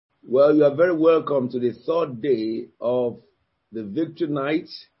Well, you are very welcome to the third day of the Victory Night.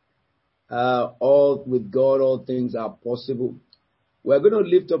 All with God, all things are possible. We're going to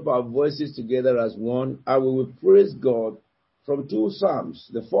lift up our voices together as one, and we will praise God from two Psalms.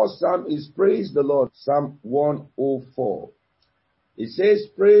 The first Psalm is Praise the Lord, Psalm 104. It says,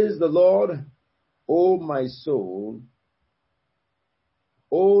 Praise the Lord, O my soul.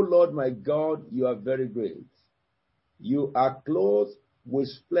 O Lord my God, you are very great. You are clothed with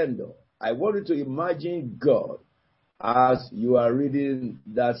splendor. I want you to imagine God as you are reading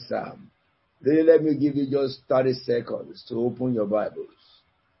that psalm. Really, let me give you just 30 seconds to open your Bibles.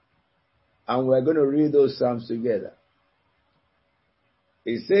 And we're going to read those psalms together.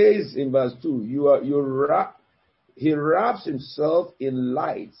 It says in verse 2, he wraps himself in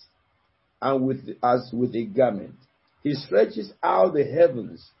light and as with a garment. He stretches out the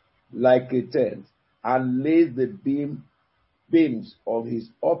heavens like a tent and lays the beams of his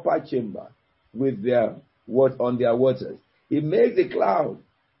upper chamber with on their waters. He makes the cloud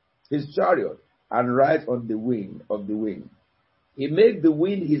his chariot and rides on the wing of the wind. He makes the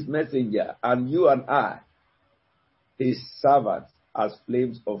wind his messenger, and you and I, his servants, as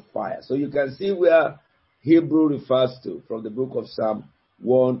flames of fire. So you can see where Hebrew refers to from the book of Psalm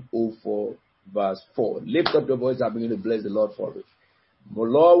 104, verse 4. Lift up your voice and begin to bless the Lord for it. O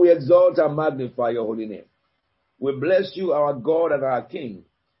Lord, we exalt and magnify your holy name. We bless you, our God and our King.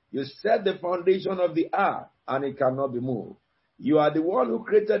 You set the foundation of the earth, and it cannot be moved. You are the one who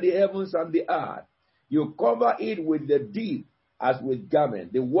created the heavens and the earth. You cover it with the deep as with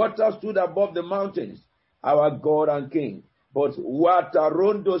garment. The waters stood above the mountains, our God and King. But at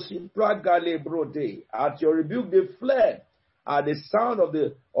your rebuke they fled. At the sound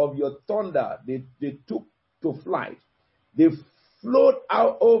of your thunder, they took to flight. They flowed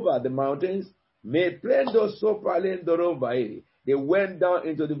out over the mountains. They went down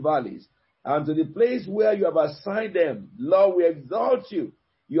into the valleys and to the place where you have assigned them. Lord, we exalt you.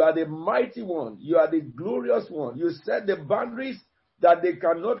 You are the mighty one. You are the glorious one. You set the boundaries that they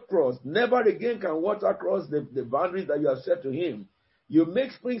cannot cross. Never again can water cross the boundaries that you have set to him. You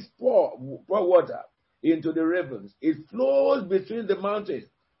make springs pour water into the ravens. It flows between the mountains.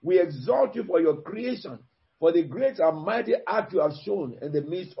 We exalt you for your creation, for the great and mighty act you have shown in the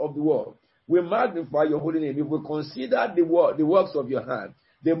midst of the world. We magnify your holy name. If we consider the works of your hand,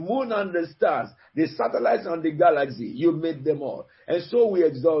 the moon and the stars, the satellites and the galaxy, you made them all. And so we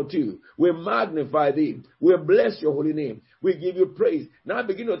exalt you. We magnify thee. We bless your holy name. We give you praise. Now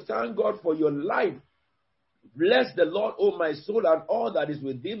begin to thank God for your life. Bless the Lord, O my soul, and all that is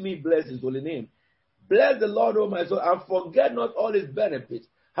within me. Bless his holy name. Bless the Lord, O my soul, and forget not all his benefits.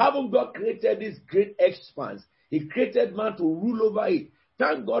 Haven't God created this great expanse? He created man to rule over it.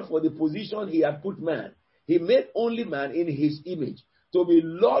 Thank God for the position he had put man. He made only man in his image to be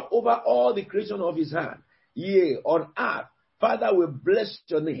Lord over all the creation of his hand. Yea, on earth, Father, we bless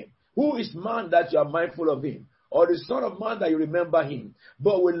your name. Who is man that you are mindful of him? Or the son of man that you remember him?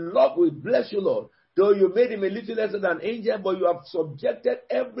 But we bless you, Lord. Though you made him a little lesser than an angel, but you have subjected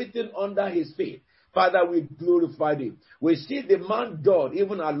everything under his feet. Father, we glorify him. We see the man God,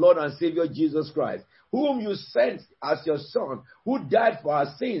 even our Lord and Savior Jesus Christ, whom you sent as your son, who died for our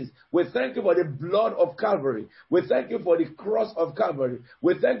sins. We thank you for the blood of Calvary. We thank you for the cross of Calvary.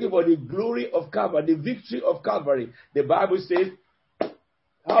 We thank you for the glory of Calvary, the victory of Calvary. The Bible says,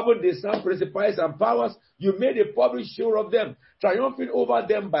 having the some principalities and powers, you made a public show of them, triumphing over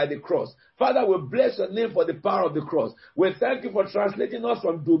them by the cross. Father, we bless your name for the power of the cross. We thank you for translating us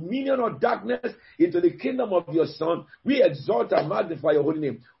from dominion of darkness into the kingdom of your Son. We exalt and magnify your holy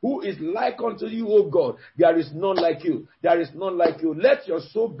name. Who is like unto you, O God? There is none like you. There is none like you. Let your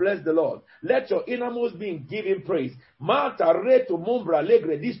soul bless the Lord. Let your innermost being give him praise. Mata reto mombra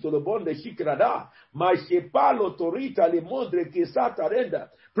legre disto lo bonde shikrada. Ma shepalo torita le mondre kesata renda.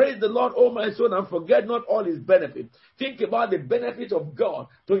 Praise the Lord, O my soul, and forget not all his benefits. Think about the benefit of God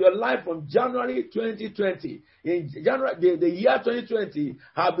to your life from January 2020. In January, the year 2020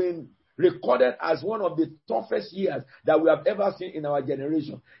 have been recorded as one of the toughest years that we have ever seen in our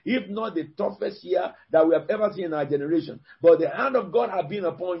generation. If not the toughest year that we have ever seen in our generation. But the hand of God has been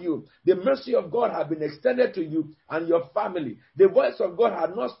upon you. The mercy of God has been extended to you and your family. The voice of God has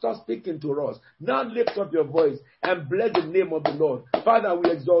not stopped speaking to us. Now lift up your voice and bless the name of the Lord. Father,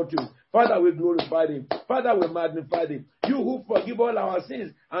 we exalt you. Father, we glorify him. Father, we magnify him. You who forgive all our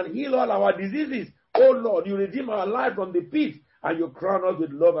sins and heal all our diseases. Oh Lord, you redeem our life from the pit, and you crown us with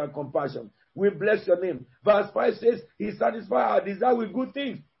love and compassion. We bless your name. Verse 5 says, he satisfies our desire with good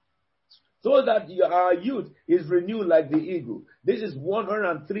things, so that our youth is renewed like the eagle. This is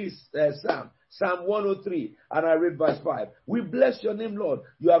 103 Psalm. Psalm 103, and I read verse 5. We bless your name, Lord.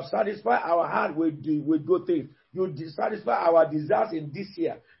 You have satisfied our heart with good things. You satisfy our desires in this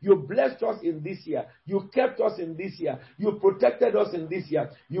year. You blessed us in this year. You kept us in this year. You protected us in this year.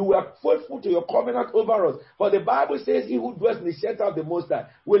 You were faithful to your covenant over us. For the Bible says, he who dwells in the shelter of the Most High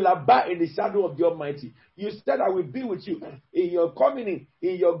will abide in the shadow of the Almighty. You said, I will be with you in your coming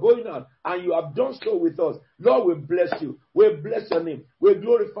in your going out, and you have done so with us. Lord, we bless you. We bless your name. We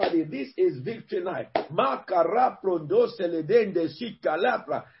glorify you. This is victory night. Makara prondo seledende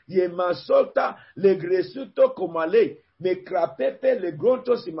shikalapra yemasota legresuto komale mekrapepe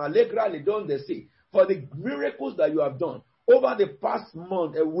legronto simalegra ledon de si. For the miracles that you have done over the past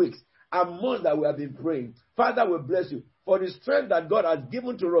month and weeks and months that we have been praying. Father, we bless you for the strength that God has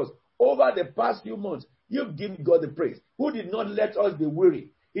given to us over the past few months. You give God the praise, who did not let us be weary.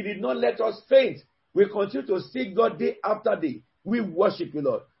 He did not let us faint. We continue to seek God day after day. We worship you,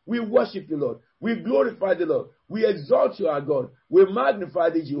 Lord. We worship you, Lord. We glorify the Lord. We exalt you, our God. We magnify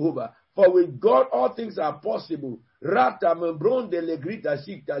the Jehovah. For with God all things are possible. Rata membron de legrita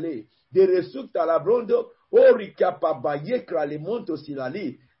shiktale. De resukta labrondo. Orika pabayekra le monto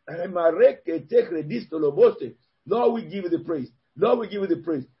silali. Mareke tekre disto loboste. Lord, we give you the praise. Lord, we give you the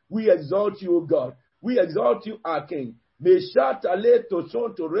praise. We exalt you, O God. We exalt you, our King. Meshatale to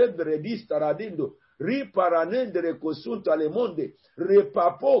son to red redista radindo. Riparanendere kosunta le monde.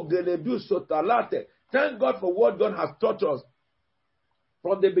 Repapo geledu sotalate. Thank God for what God has taught us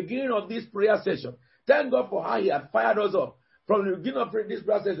from the beginning of this prayer session. Thank God for how he has fired us up from the beginning of this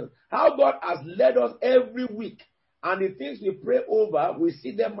prayer session. How God has led us every week. And the things we pray over, we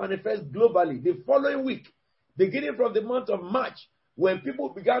see them manifest globally. The following week, beginning from the month of March, when people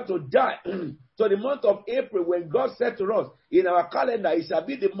began to die, to the month of April, when God said to us in our calendar, it shall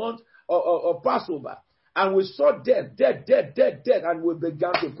be the month of Passover. And we saw death, and we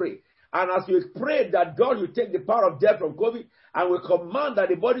began to pray. And as we prayed that God will take the power of death from COVID, and we command that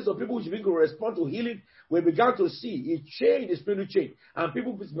the bodies of people which begin to respond to healing, we began to see it change, the spirit change, and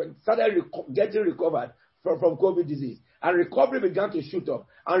people started getting recovered from COVID disease. And recovery began to shoot up.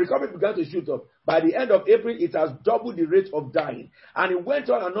 By the end of April, it has doubled the rate of dying. And it went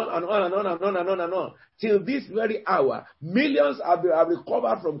on and on and on and on and on and on and on. Till this very hour, millions have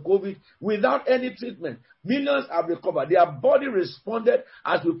recovered from COVID without any treatment. Millions have recovered. Their body responded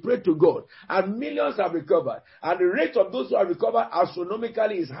as we prayed to God. And millions have recovered. And the rate of those who have recovered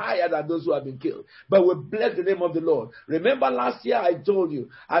astronomically is higher than those who have been killed. But we bless the name of the Lord. Remember last year I told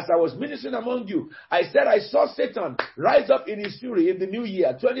you, as I was ministering among you, I said I saw Satan rise up in his fury in the new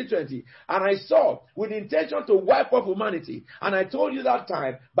year, 2020. And I saw with the intention to wipe off humanity. And I told you that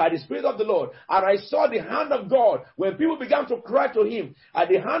time by the Spirit of the Lord. And I saw the hand of God when people began to cry to him. And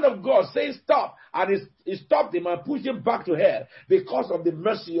the hand of God saying stop. And he stopped him and pushed him back to hell because of the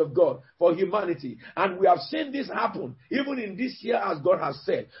mercy of God for humanity. And we have seen this happen even in this year as God has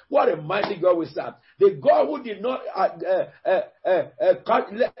said. What a mighty God we serve. The God who did not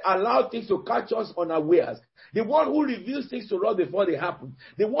allow things to catch us unawares. The one who reveals things to us before they happen.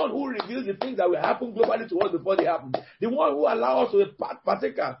 The one who reveals the things that will happen globally to us before they happen. The one who allows us to be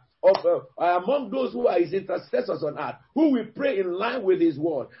partaker of among those who are his intercessors on earth, who will pray in line with his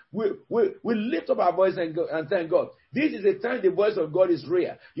word. We lift up our voice and thank God. This is a time the voice of God is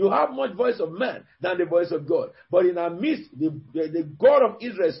rare. You have much voice of man than the voice of God. But in our midst, the God of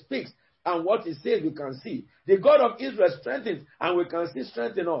Israel speaks, and what he says we can see. The God of Israel strengthens, and we can see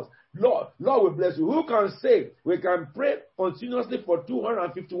strengthen us. Lord, we bless you. Who can say we can pray continuously for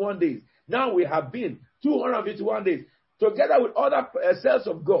 251 days? Now we have been 251 days. Together with other cells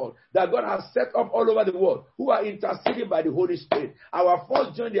of God that God has set up all over the world, who are interceding by the Holy Spirit. Our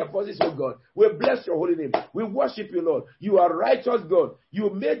force join their forces with God. We bless your holy name. We worship you, Lord. You are righteous, God.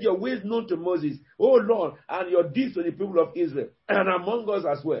 You made your ways known to Moses, oh Lord, and your deeds to the people of Israel, and among us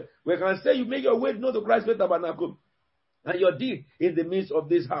as well. We can say you make your ways known to Christ's tabernacle, and your deed in the midst of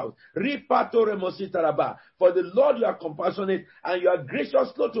this house. For the Lord, you are compassionate and you are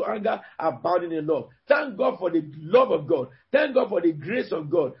gracious, slow to anger, abounding in love. Thank God for the love of God. Thank God for the grace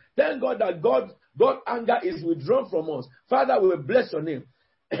of God. Thank God that God's anger is withdrawn from us. Father, we will bless your name.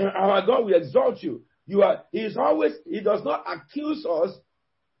 Our God, we exalt you. He does not accuse us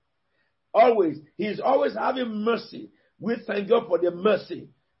always. He is always having mercy. We thank God for the mercy.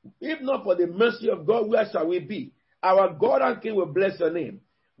 If not for the mercy of God, where shall we be? Our God and King will bless your name.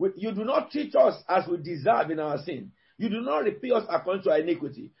 You do not treat us as we deserve in our sin. You do not repay us according to our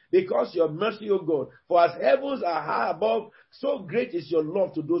iniquity, because your mercy, O God, for as heavens are high above, so great is your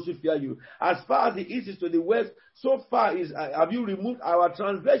love to those who fear you. As far as the east is to the west, so far have you removed our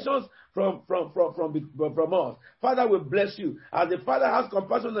transgressions from us. Father, we bless you. As the Father has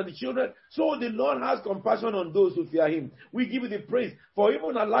compassion on the children, so the Lord has compassion on those who fear him. We give you the praise for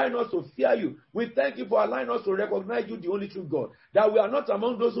even allowing us to fear you. We thank you for allowing us to recognize you, the only true God, that we are not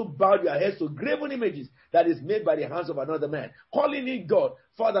among those who bow their heads to graven images that is made by the hands of another man. Calling in God,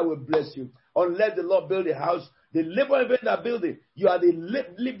 Father, we bless you. Unless the Lord build a house, the labor in that building, you are the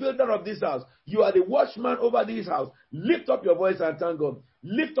builder of this house. You are the watchman over this house. Lift up your voice and thank God.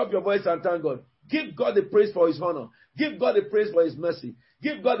 Lift up your voice and thank God. Give God the praise for his honor. Give God the praise for his mercy.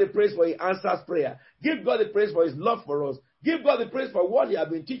 Give God the praise for he answers prayer. Give God the praise for his love for us. Give God the praise for what he has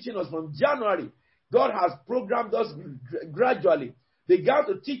been teaching us from January. God has programmed us gradually. They began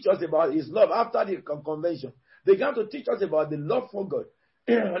to teach us about his love after the convention. They began to teach us about the love for God.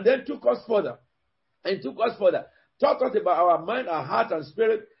 And then took us further. Taught us about our mind, our heart, and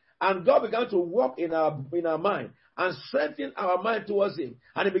spirit. And God began to work in our mind and strengthen our mind towards him.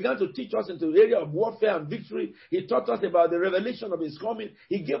 And he began to teach us into the area of warfare and victory. He taught us about the revelation of his coming.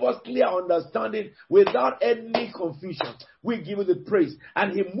 He gave us clear understanding without any confusion. We give you the praise.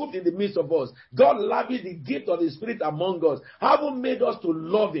 And he moved in the midst of us. God lavished the gift of the Spirit among us. Haven't made us to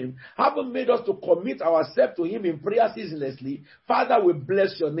love him. Haven't made us to commit ourselves to him in prayer ceaselessly. Father, we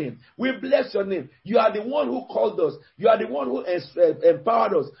bless your name. We bless your name. You are the one who called us. You are the one who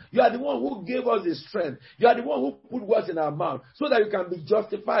empowered us. You are the one who gave us the strength. You are the one who put words in our mouth so that you can be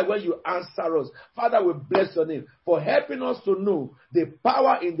justified when you answer us. Father, we bless your name for helping us to know the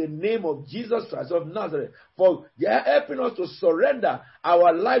power in the name of Jesus Christ of Nazareth, for helping us to surrender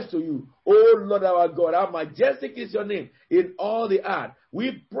our lives to you. Oh Lord our God, how majestic is your name in all the earth.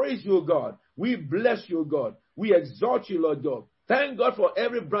 We praise you, God. We bless you, God. We exalt you, Lord God. Thank God for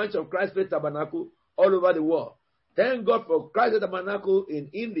every branch of Christ Faith Tabernacle all over the world. Thank God for Christ Faith Tabernacle in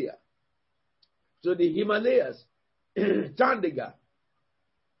India, to the Himalayas, Chandigarh.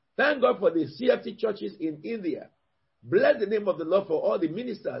 Thank God for the CFT churches in India. Bless the name of the Lord for all the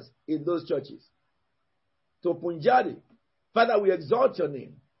ministers in those churches. To Punjabi, Father, we exalt your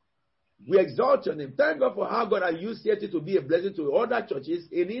name. We exalt your name. Thank God for how God has used CFT to be a blessing to other churches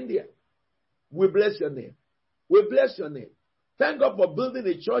in India. We bless your name. We bless your name. Thank God for building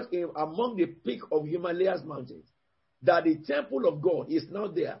a church among the peak of Himalayas mountains, that the temple of God is now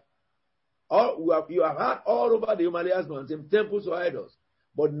there. You have had all over the Himalayas mountain temples or idols.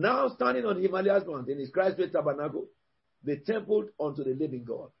 But now standing on Himalayas mountain is Christ Faith Tabernacle, the temple unto the living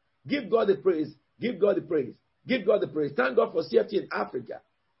God. Give God the praise. Give God the praise. Give God the praise. Thank God for CFT in Africa.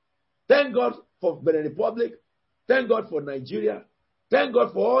 Thank God for Benin Republic. Thank God for Nigeria. Thank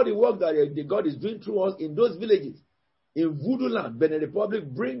God for all the work that God is doing through us in those villages. In Voodoo land, Benin Republic,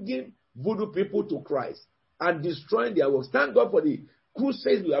 bringing Voodoo people to Christ and destroying their works. Thank God for the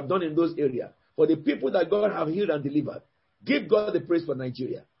crusades we have done in those areas, for the people that God have healed and delivered. Give God the praise for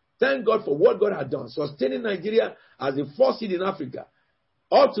Nigeria. Thank God for what God has done, sustaining Nigeria as the first seed in Africa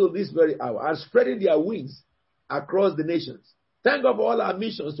up to this very hour and spreading their wings across the nations. Thank God for all our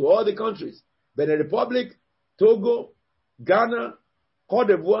missions to all the countries, Benin Republic, Togo, Ghana, Cote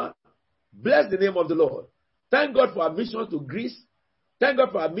d'Ivoire. Bless the name of the Lord. Thank God for our missions to Greece. Thank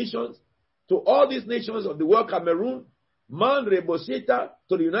God for our missions to all these nations of the world, Cameroon, Man Rebosita,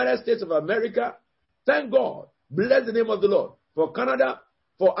 to the United States of America. Thank God. Bless the name of the Lord. For Canada,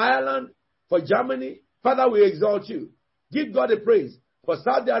 for Ireland, for Germany. Father, we exalt you. Give God the praise. For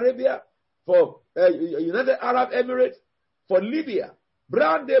Saudi Arabia, for United Arab Emirates, for Libya.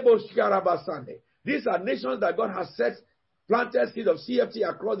 These are nations that God has planted seed of CFT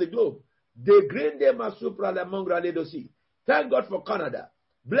across the globe. Thank God for Canada.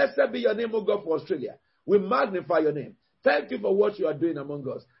 Blessed be your name, O God, for Australia. We magnify your name. Thank you for what you are doing among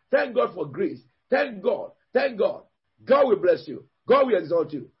us. Thank God for Greece. Thank God. Thank God. God will bless you. God will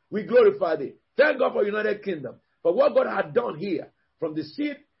exalt you. We glorify thee. Thank God for United Kingdom, for what God had done here from the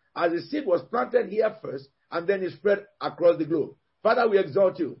seed, as the seed was planted here first, and then it spread across the globe. Father, we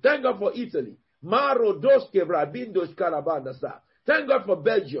exalt you. Thank God for Italy. Thank God for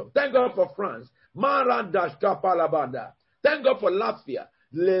Belgium. Thank God for France. Thank God for Latvia.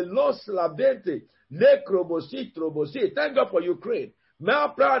 Thank God for Ukraine.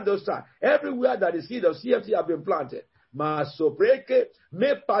 Everywhere that the seed of CFT have been planted.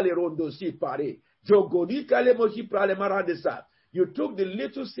 You took the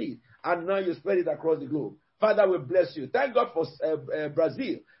little seed and now you spread it across the globe. Father, we bless you. Thank God for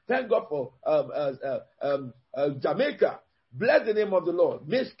Brazil. Thank God for Jamaica. Bless the name of the Lord.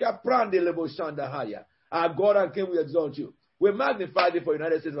 Our God and King, we exalt you. We magnify thee for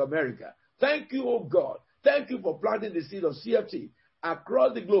United States of America. Thank you, oh God. Thank you for planting the seed of CFT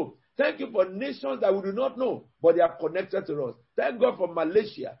across the globe. Thank you for nations that we do not know, but they are connected to us. Thank God for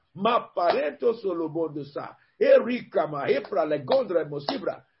Malaysia. Ma parento solobodosa. Erikama, Epra, Legondra,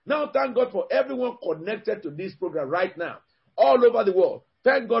 Mosibra. Now thank God for everyone connected to this program right now, all over the world.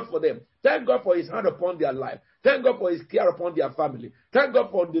 Thank God for them. Thank God for his hand upon their life. Thank God for his care upon their family. Thank God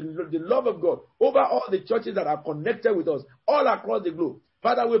for the love of God over all the churches that are connected with us all across the globe.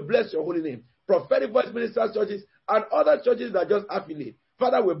 Father, we bless your holy name. Prophetic Voice Ministers churches and other churches that just affiliate.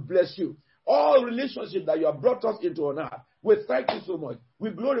 Father, we bless you. All relationships that you have brought us into on earth, we thank you so much.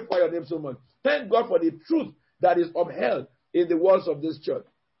 We glorify your name so much. Thank God for the truth that is upheld in the walls of this church.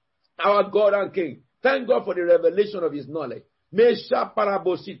 Our God and King, thank God for the revelation of his knowledge. Mesha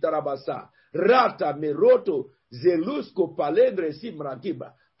parabosi tarabasa, rata meroto, zelusko palendre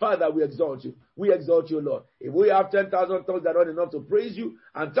simrakiba. Father, we exalt you. We exalt you, Lord. If we have 10,000 tongues that are not enough to praise you,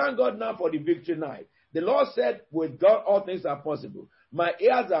 and thank God now for the victory night. The Lord said, with God, all things are possible. My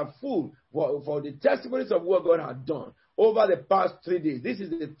ears are full for the testimonies of what God had done over the past 3 days. This is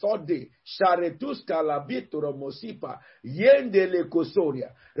the third day. Sharetus kalabitoro mosipa, yendele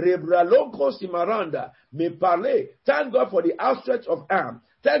kosoria, rebralonko simaranda, me parle. Thank God for the outstretch of arm.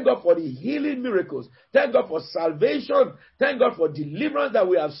 Thank God for the healing miracles. Thank God for salvation. Thank God for deliverance that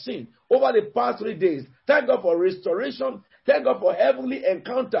we have seen over the past 3 days. Thank God for restoration. Thank God for heavenly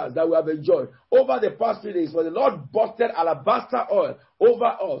encounters that we have enjoyed over the past 3 days. For the Lord busted alabaster oil over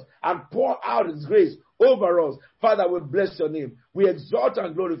us and poured out his grace over us. Father, we bless your name. We exalt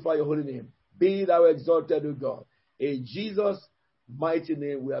and glorify your holy name. Be thou exalted, O God. In Jesus' mighty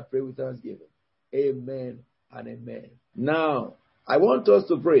name we are praying with thanksgiving. Amen and amen. Now, I want us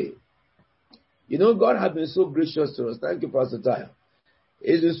to pray. You know, God has been so gracious to us. Thank you, Pastor Tyler.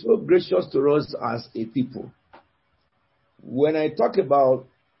 He is so gracious to us as a people. When I talk about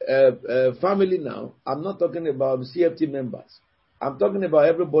family now, I'm not talking about CFT members. I'm talking about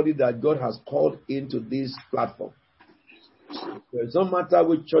everybody that God has called into this platform. It does not matter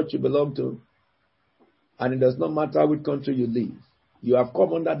which church you belong to, and it does not matter which country you live. You have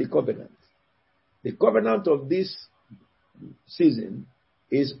come under the covenant. The covenant of this season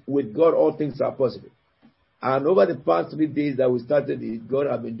is with God, all things are possible. And over the past 3 days that we started it, God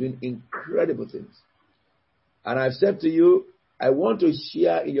has been doing incredible things. And I've said to you, I want to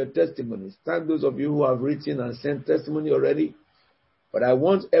share in your testimonies. Thank those of you who have written and sent testimony already. But I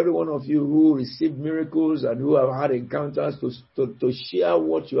want every one of you who received miracles and who have had encounters to share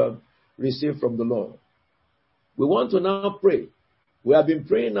what you have received from the Lord. We want to now pray. We have been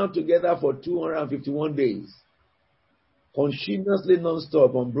praying now together for 251 days. Continuously,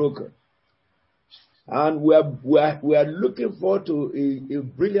 non-stop, unbroken. And we are looking forward to a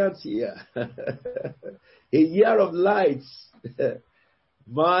brilliant year. A year of lights.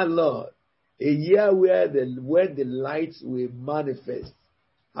 My Lord. A year where the lights will manifest.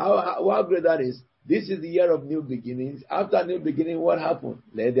 How great that is. This is the year of new beginnings. After new beginning, what happened?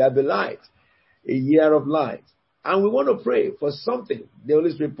 Let there be light. A year of light. And we want to pray for something the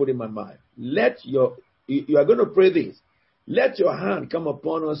Holy Spirit put in my mind. You are going to pray this. Let your hand come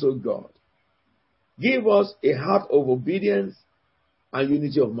upon us, O God. Give us a heart of obedience and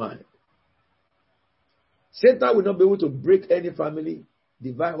unity of mind. Satan will not be able to break any family,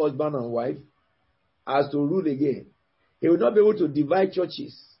 divide husband and wife, as to rule again. He will not be able to divide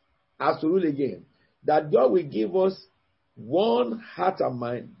churches, as to rule again. That God will give us one heart and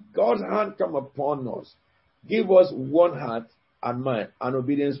mind. God's hand come upon us. Give us one heart and mind, an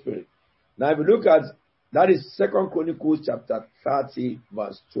obedient spirit. Now if you look at, that is 2 Chronicles chapter 30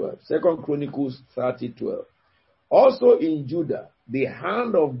 verse 12. 2 Chronicles 30:12. Also in Judah, the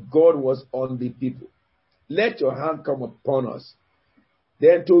hand of God was on the people. Let your hand come upon us.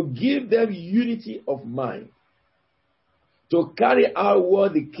 Then to give them unity of mind, to carry out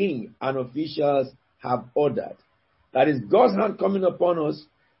what the king and officials have ordered. That is God's hand coming upon us.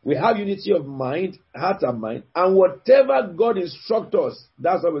 We have unity of mind, heart and mind, and whatever God instructs us,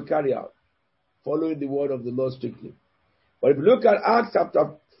 that's what we carry out, following the word of the Lord strictly. But if you look at Acts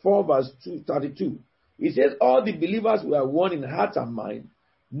chapter 4 verse 32, it says all the believers were one in heart and mind.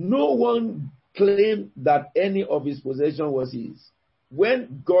 No one claimed that any of his possession was his.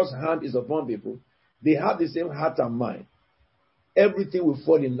 When God's hand is upon people, they have the same heart and mind. Everything will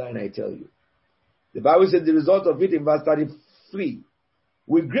fall in line, I tell you. The Bible says the result of it in verse 33.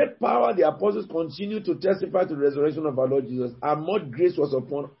 With great power, the apostles continued to testify to the resurrection of our Lord Jesus, and much grace was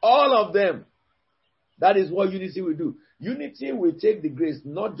upon all of them. That is what unity will do. Unity will take the grace,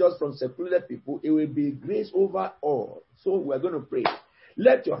 not just from secluded people, it will be grace over all. So we're going to pray.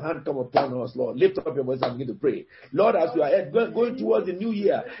 Let your hand come upon us, Lord. Lift up your voice and begin to pray. Lord, as we are going towards the new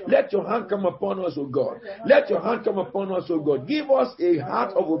year, let your hand come upon us, O God. Let your hand come upon us, O God. Give us a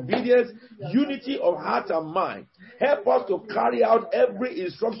heart of obedience, unity of heart and mind. Help us to carry out every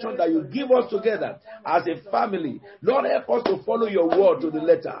instruction that you give us together as a family. Lord, help us to follow your word to the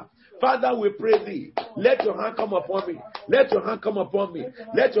letter. Father, we pray thee. Let your hand come upon me. Let your hand come upon me.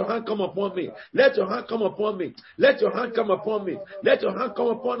 Let your hand come upon me. Let your hand come upon me. Let your hand come upon me. Let your hand come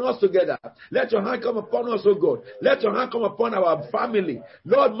upon us together. Let your hand come upon us, O God. Let your hand come upon our family.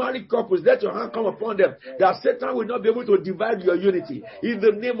 Lord, married couples, let your hand come upon them. That Satan will not be able to divide your unity. In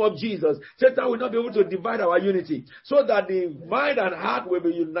the name of Jesus, Satan will not be able to divide our unity. So that the mind and heart will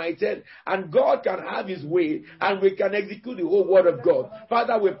be united and God can have his way and we can execute the whole word of God.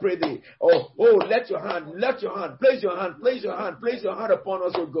 Father, we pray thee. Let your hand, place your hand upon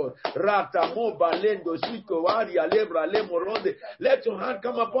us, O God. Let your hand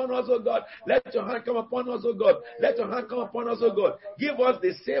come upon us, O God. Let your hand come upon us, O God. Let your hand come upon us, O God. Give us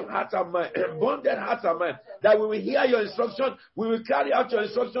the same heart and mind, bonded heart and mind, that we will hear your instruction, we will carry out your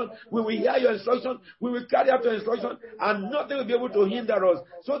instruction, we will hear your instruction, we will carry out your instruction, and nothing will be able to hinder us,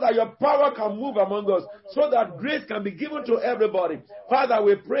 so that your power can move among us, so that grace can be given to everybody. Father,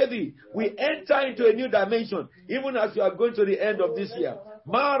 we pray thee. We enter into a new dimension, even as you are going to the end of this year.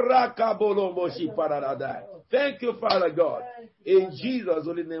 Thank you, Father God. In Jesus'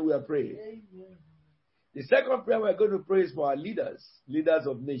 holy name we are praying. The second prayer we're going to pray is for our leaders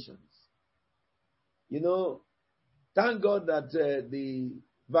of nations. Thank God that the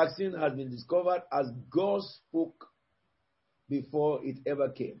vaccine has been discovered as God spoke before it ever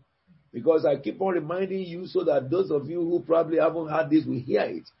came. Because I keep on reminding you so that those of you who probably haven't heard this will hear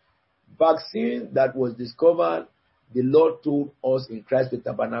it. Vaccine that was discovered, the Lord told us in Christ the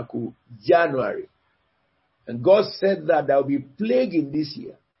Tabernacle, January. And God said that there will be plague in this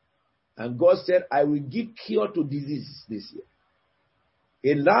year. And God said, I will give cure to diseases this year.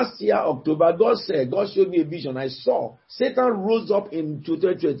 In last year, October, God showed me a vision. I saw Satan rose up in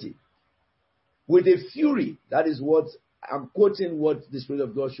 2020 with a fury. That is what I'm quoting, what the Spirit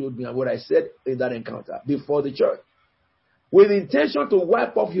of God showed me and what I said in that encounter before the church. With the intention to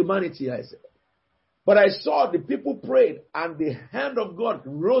wipe off humanity, I said. But I saw the people prayed and the hand of God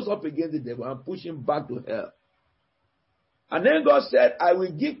rose up against the devil and pushed him back to hell. And then God said, I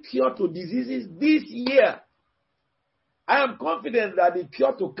will give cure to diseases this year. I am confident that the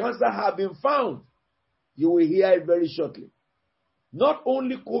cure to cancer has been found. You will hear it very shortly. Not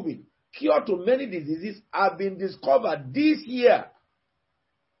only COVID, cure to many diseases have been discovered this year.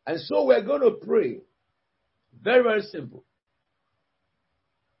 And so we're going to pray. Very, very simple.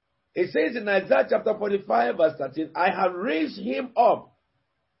 It says in Isaiah chapter 45 verse 13, I have raised him up.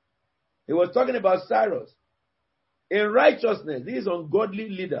 He was talking about Cyrus. In righteousness, this ungodly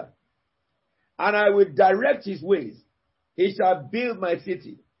leader. And I will direct his ways. He shall build my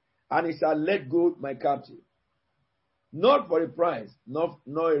city, and he shall let go my captive. Not for a price, nor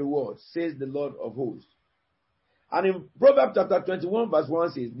a reward, says the Lord of hosts. And in Proverbs chapter 21 verse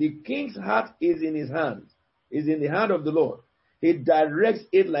 1 says, the king's heart is in his hand, is in the hand of the Lord. He directs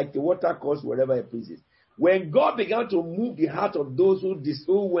it like the water course wherever he pleases. When God began to move the heart of those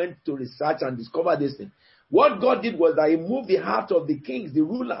who went to research and discover this thing, what God did was that he moved the heart of the kings, the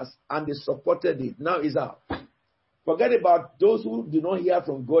rulers, and they supported it. Now it's out. Forget about those who do not hear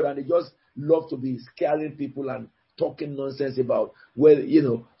from God and they just love to be scaring people and talking nonsense about,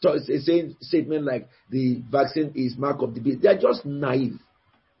 saying statement like the vaccine is mark of the beast. They are just naive.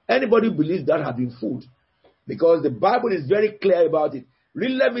 Anybody who believes that have been fooled. Because the Bible is very clear about it.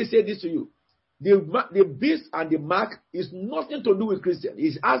 Really, let me say this to you. The beast and the mark is nothing to do with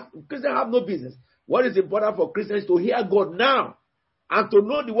Christians. Christians have no business. What is important for Christians is to hear God now and to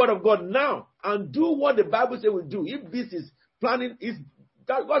know the word of God now and do what the Bible says we do. If this is planning,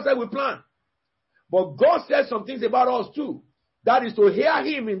 God said we plan. But God said some things about us too. That is to hear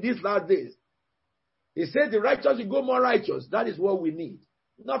him in these last days. He said the righteous will go more righteous. That is what we need.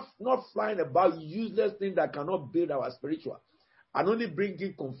 Not flying about useless things that cannot build our spiritual and only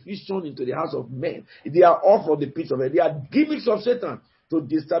bringing confusion into the house of men. They are all from the pits of hell. They are gimmicks of Satan to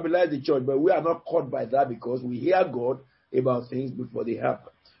destabilize the church, but we are not caught by that because we hear God about things before they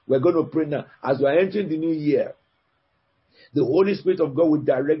happen. We're going to pray now. As we are entering the new year, the Holy Spirit of God will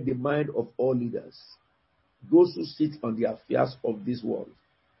direct the mind of all leaders, those who sit on the affairs of this world,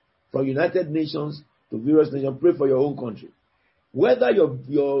 from United Nations to various nations. Pray for your own country. Whether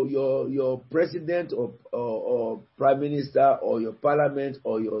your president or prime minister or your parliament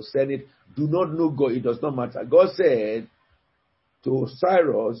or your senate do not know God, it does not matter. God said to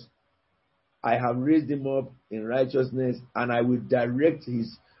Cyrus, I have raised him up in righteousness, and I will direct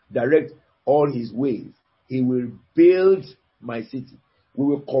all his ways. He will build my city. We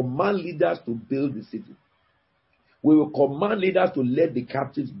will command leaders to build the city. We will command leaders to let the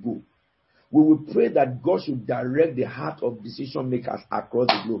captives go. We will pray that God should direct the heart of decision makers across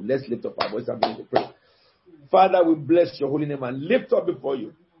the globe. Let's lift up our voice and begin to pray. Father, we bless your holy name and lift up before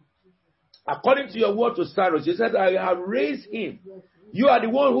you. According to your word to Cyrus, you said, I have raised him. You are the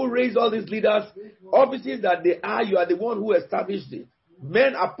one who raised all these leaders. Offices that they are, you are the one who established it.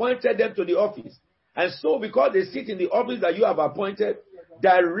 Men appointed them to the office. And so because they sit in the office that you have appointed,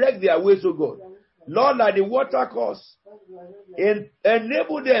 direct their ways, O God. Lord, like the water course,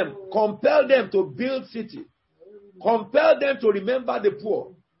 enable them, compel them to build city. Compel them to remember the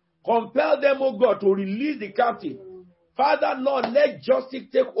poor. Compel them, O God, to release the captive. Father, Lord, let justice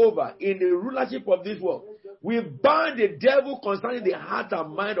take over in the rulership of this world. We bind the devil concerning the heart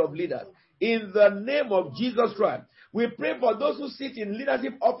and mind of leaders. In the name of Jesus Christ, we pray for those who sit in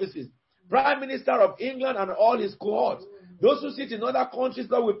leadership offices, Prime Minister of England and all his cohorts. Those who sit in other countries,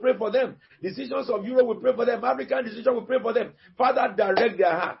 Lord, we pray for them. Decisions of Europe, we pray for them. African decisions, we pray for them. Father, direct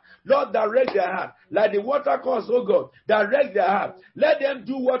their heart. Lord, direct their heart. Like the water course, oh God, direct their heart. Let them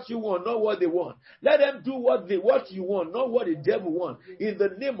do what you want, not what they want. Let them do what you want, not what the devil wants. In the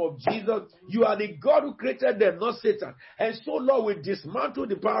name of Jesus, you are the God who created them, not Satan. And so, Lord, we dismantle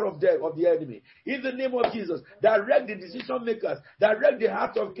the power of the enemy. In the name of Jesus, direct the decision makers. Direct the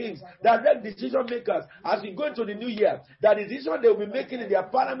heart of kings. Direct decision makers as we go into the new year. That the decision they will be making in their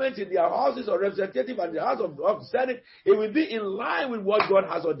parliament, in their houses of representative and the house of Senate, it will be in line with what God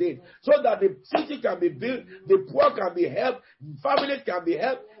has ordained. So that the city can be built, the poor can be helped, families can be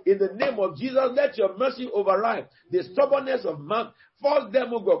helped. In the name of Jesus, let your mercy override the stubbornness of man. Force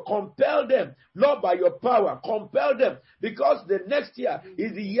them, O God. Compel them, Lord, by your power. Compel them, because the next year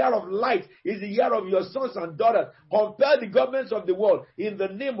is the year of light, is the year of your sons and daughters. Compel the governments of the world in the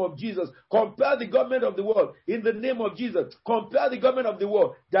name of Jesus. Compel the government of the world in the name of Jesus. Compel the government of the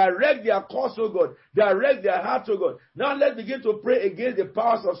world. Direct their course, O God. Direct their heart, O God. Now let's begin to pray against the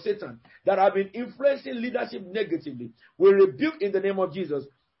powers of Satan that have been influencing leadership negatively. We rebuke in the name of Jesus.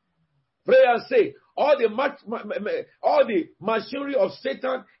 Pray and say, all the machinery of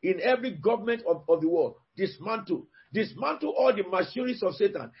Satan in every government of the world, dismantle. Dismantle all the machineries of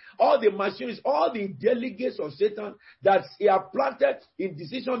Satan, all the machineries, all the delegates of Satan that are planted in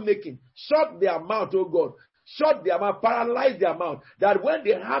decision making. Shut their mouth, oh God. Shut their mouth, paralyze their mouth, that when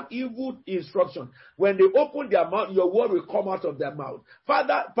they have evil instruction, when they open their mouth, your word will come out of their mouth.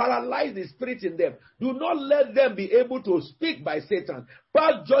 Father, paralyze the spirit in them. Do not let them be able to speak by Satan.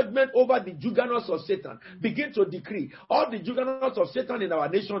 Pass judgment over the juggernauts of Satan. Begin to decree. All the juggernauts of Satan in our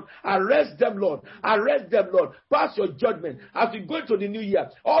nation, arrest them, Lord. Arrest them, Lord. Pass your judgment. As we go into the new year,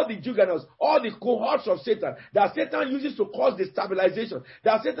 all the juggernauts, all the cohorts of Satan, that Satan uses to cause destabilization,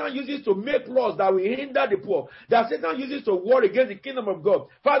 that Satan uses to make laws that will hinder the poor, that Satan uses to war against the kingdom of God.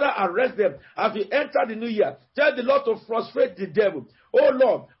 Father, arrest them as we enter the new year. Tell the Lord to frustrate the devil. Oh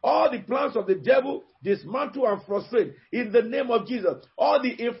Lord, all the plans of the devil, dismantle and frustrate in the name of Jesus. All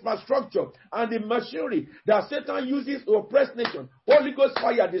the infrastructure and the machinery that Satan uses to oppress nations, Holy Ghost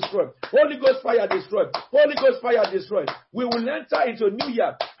fire destroy. Holy Ghost fire destroy. Holy Ghost fire destroy. We will enter into a new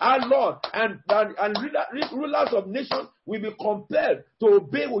year. Our Lord and rulers of nations will be compelled to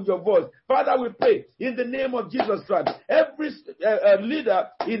obey with your voice. Father, we pray in the name of Jesus Christ. Every leader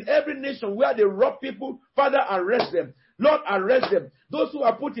in every nation where they rob people, Father, arrest them. Lord, arrest them. Those who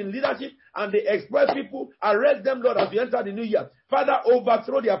are put in leadership and they exploit people, arrest them, Lord, as we enter the new year. Father,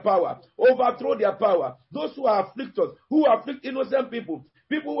 overthrow their power. Overthrow their power. Those who are afflictors, who afflict innocent people,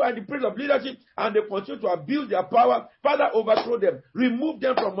 people who are in the place of leadership and they continue to abuse their power, Father, overthrow them. Remove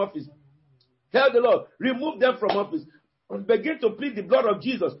them from office. Tell the Lord, remove them from office. And begin to plead the blood of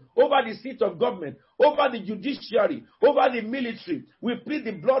Jesus over the seat of government, over the judiciary, over the military. We plead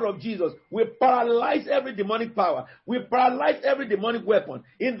the blood of Jesus. We paralyze every demonic power. We paralyze every demonic weapon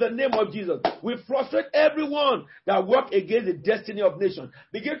in the name of Jesus. We frustrate everyone that work against the destiny of nations.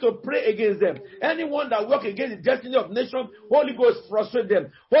 Begin to pray against them. Anyone that work against the destiny of nations, Holy Ghost frustrate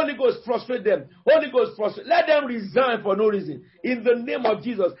them. Holy Ghost frustrate them. Holy Ghost frustrate. Let them resign for no reason. In the name of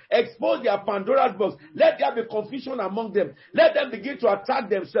Jesus, expose their Pandora's box. Let there be confusion among them. Let them begin to attack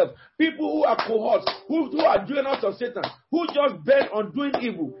themselves. People who are cohorts, who are juggernauts of Satan, who just bent on doing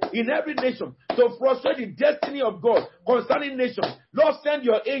evil in every nation to frustrate the destiny of God concerning nations. Lord, send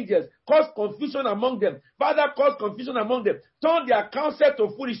your angels. Cause confusion among them. Father, cause confusion among them. Turn their counsel to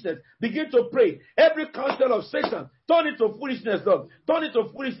foolishness. Begin to pray. Every counsel of Satan, turn it to foolishness, Lord. Turn it to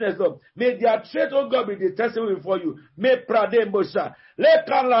foolishness, Lord. May their threat, oh God, be detestable before you. May Prade Mosha. Le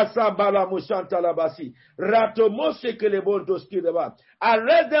Kala Sabala Moshanta Labasi. Rato Moshe Kelebon Toskidaba.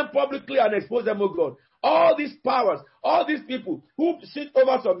 Arrest them publicly and expose them, oh God. All these powers, all these people who sit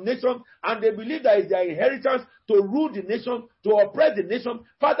over some nation and they believe that it's their inheritance to rule the nation, to oppress the nation.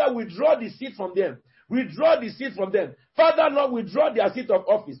 Father, withdraw the seat from them. Withdraw the seat from them. Father, Lord, withdraw their seat of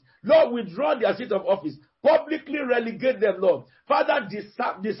office. Lord, withdraw their seat of office. Publicly relegate them, Lord. Father,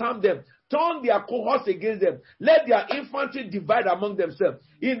 disarm them. Turn their cohorts against them. Let their infantry divide among themselves.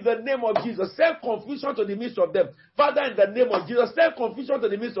 In the name of Jesus, send confusion to the midst of them. Father, in the name of Jesus, send confusion to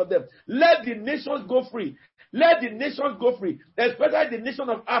the midst of them. Let the nations go free. Let the nations go free, especially the nation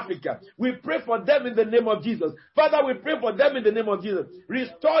of Africa. We pray for them in the name of Jesus. Father, we pray for them in the name of Jesus.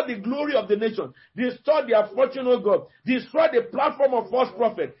 Restore the glory of the nation. Restore their fortune, O God. Destroy the platform of false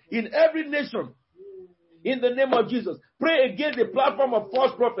prophet in every nation. In the name of Jesus, pray against the platform of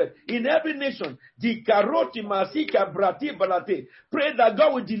false prophet in every nation. Pray that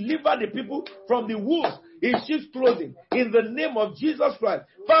God will deliver the people from the wolves in sheep's clothing. In the name of Jesus Christ.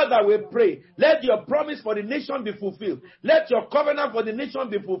 Father, we pray. Let your promise for the nation be fulfilled. Let your covenant for the nation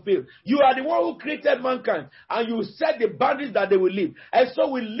be fulfilled. You are the one who created mankind, and you set the boundaries that they will live. And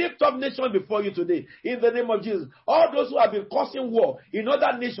so we lift up nations before you today. In the name of Jesus. All those who have been causing war in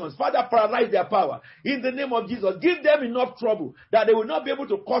other nations, Father, paralyze their power. In the name of Jesus, give them enough trouble that they will not be able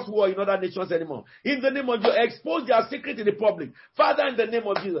to cause war in other nations anymore. In the name of Jesus, expose their secret in the public. Father, in the name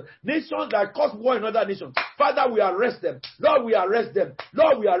of Jesus, nations that cause war in other nations, Father, we arrest them. Lord, we arrest them.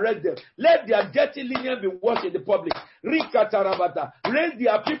 Lord, we arrest them. Let their dirty linen be washed in the public. Rikatarabata. Raise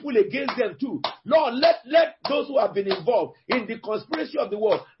their people against them too. Lord, let those who have been involved in the conspiracy of the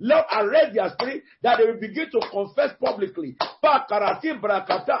world, Lord, arrest their spirit that they will begin to confess publicly.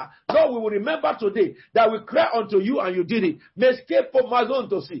 Lord, we will remember today that we cry unto you and you did it.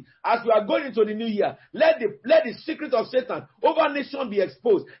 As we are going into the new year, let the secret of Satan over nation be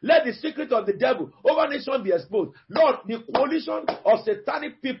exposed. Let the secret of the devil over nation be exposed. Lord, the coalition of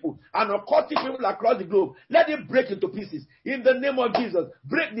satanic people and occultic people across the globe, let it break into pieces. In the name of Jesus,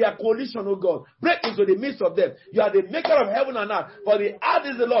 break their coalition, oh God. Break into the midst of them. You are the maker of heaven and earth. For the earth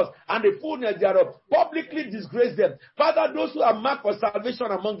is the Lord's and the fullness thereof. Publicly disgrace them. Father, those who are marked for salvation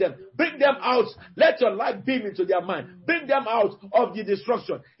among them, bring them out. Let your light beam into their mind. Bring them out of the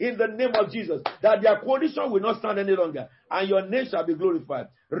destruction. In the name of Jesus, that their coalition will not stand any longer, and your name shall be glorified.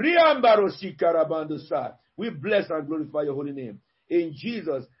 We bless and glorify your holy name. In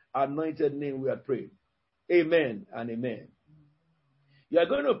Jesus' anointed name we are praying. Amen and amen. You are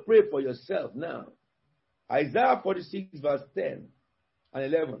going to pray for yourself now. Isaiah 46 verse 10 and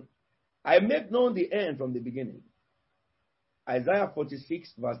 11. I make known the end from the beginning. Isaiah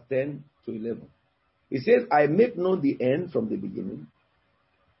 46 verse 10 to 11. It says, I make known the end from the beginning.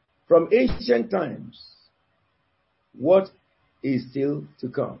 From ancient times, what is still to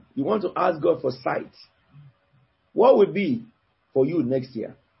come. You want to ask God for sight. What will be for you next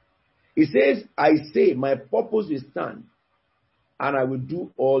year? It says, I say, my purpose will stand, and I will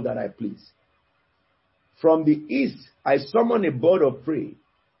do all that I please. From the east, I summon a bird of prey.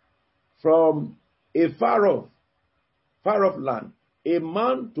 From a far off land, a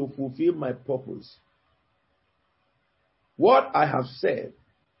man to fulfill my purpose. What I have said,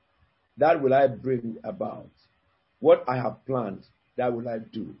 that will I bring about. What I have planned, that will I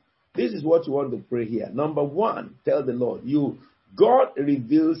do. This is what you want to pray here. Number one, tell the Lord, God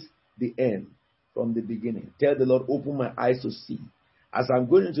reveals the end from the beginning. Tell the Lord, open my eyes to see. As I'm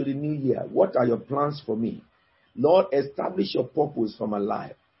going into the new year, what are your plans for me? Lord, establish your purpose for my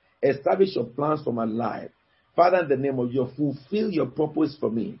life. Establish your plans for my life. Father, in the name of you, fulfill your purpose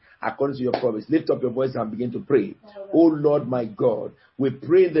for me according to your promise. Lift up your voice and begin to pray. Oh Lord, my God, we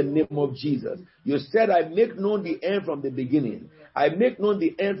pray in the name of Jesus. You said, I make known the end from the beginning. I make known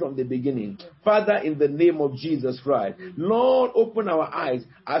the end from the beginning. Father, in the name of Jesus Christ, Lord, open our eyes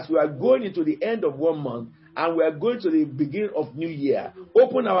as we are going into the end of 1 month and we are going to the beginning of new year.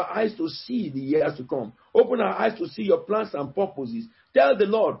 Open our eyes to see the years to come. Open our eyes to see your plans and purposes. Tell the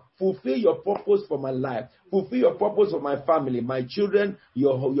Lord, fulfill your purpose for my life. Fulfill your purpose for my family, my children,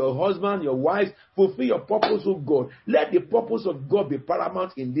 your husband, your wife. Fulfill your purpose, of God. Let the purpose of God be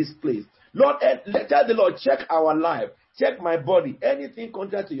paramount in this place. Lord, tell the Lord, check our life. Check my body. Anything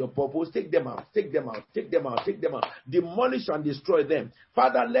contrary to your purpose, take them out. Take them out. Take them out. Take them out. Demolish and destroy them.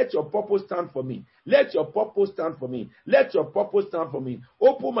 Father, let your purpose stand for me. Let your purpose stand for me. Let your purpose stand for me.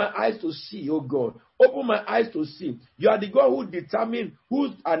 Open my eyes to see, oh God. Open my eyes to see. You are the God who determines, who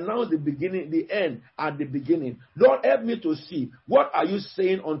announced the beginning, the end at the beginning. Lord, help me to see. What are you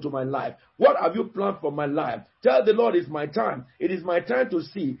saying unto my life? What have you planned for my life? Tell the Lord, it's my time. It is my time to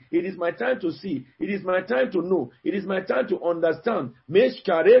see. It is my time to see. It is my time to know. It is my time to understand.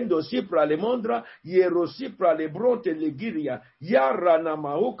 Meshkarendo sipra lemondra, yerosipra lebronte legiria, yarana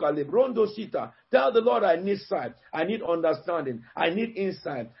mauka lebrondo sita. Tell the Lord, I need sight. I need understanding. I need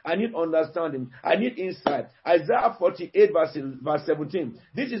insight. I need understanding. I need insight. Isaiah 48 verse 17.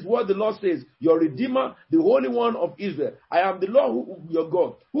 This is what the Lord says. Your Redeemer, the Holy One of Israel. I am the Lord, your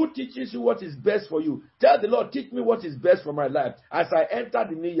God, who teaches you what is best for you. Tell the Lord, teach me what is best for my life. As I enter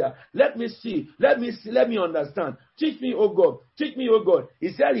the new year, let me see, let me understand. Teach me, oh God. Teach me, oh God.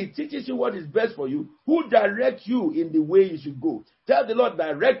 He said he teaches you what is best for you. Who directs you in the way you should go? Tell the Lord,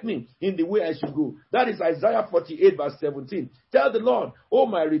 direct me in the way I should go. That is Isaiah 48 verse 17. Tell the Lord, oh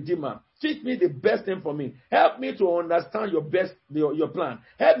my Redeemer, teach me the best thing for me. Help me to understand your plan.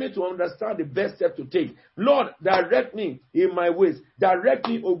 Help me to understand the best step to take. Lord, direct me in my ways. Direct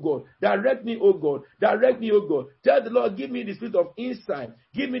me, oh God. Direct me, oh God. Direct me, oh God. Tell the Lord, give me the spirit of insight.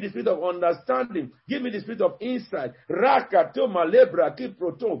 Give me the spirit of understanding. Give me the spirit of insight.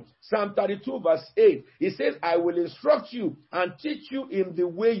 Psalm 32 verse 8. It says, I will instruct you and teach you in the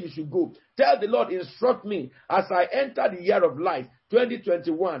way you should go. Tell the Lord, instruct me as I enter the year of life,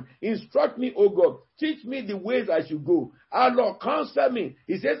 2021. Instruct me, oh God. Teach me the ways I should go. Our Lord, counsel me.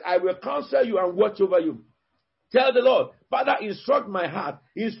 He says, I will counsel you and watch over you. Tell the Lord, Father, instruct my heart,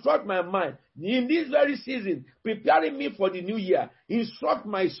 instruct my mind. In this very season, preparing me for the new year, instruct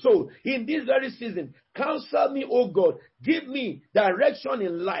my soul. In this very season, counsel me, oh God. Give me direction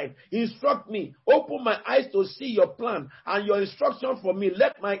in life. Instruct me. Open my eyes to see your plan and your instruction for me.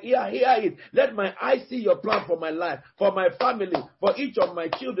 Let my ear hear it. Let my eyes see your plan for my life, for my family, for each of my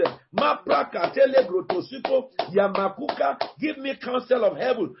children. Give me counsel of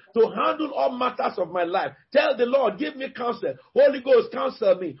heaven to handle all matters of my life. Tell the Lord, give me counsel. Holy Ghost,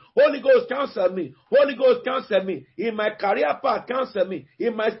 counsel me. Holy Ghost, counsel me. Holy Ghost, counsel me. In my career path, counsel me.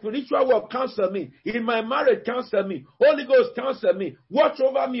 In my spiritual work, counsel me. In my marriage, counsel me. Holy Ghost, counsel me. Watch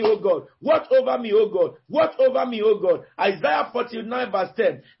over me, O God. Watch over me, O God. Watch over me, O God. Isaiah 49 verse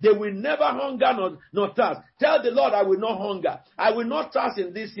 10. They will never hunger nor thirst. Tell the Lord, I will not hunger. I will not thirst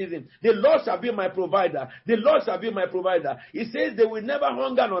in this season. The Lord shall be my provider. The Lord shall be my provider. He says they will never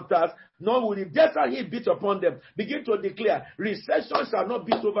hunger nor thirst, nor will the desert heat beat upon them. Begin to declare, recession shall not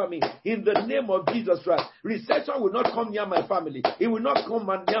beat over me. In the name of Jesus Christ. Recession will not come near my family. It will not come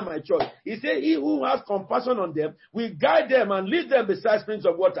near my church. He said, he who has compassion on them will guide them and lead them beside springs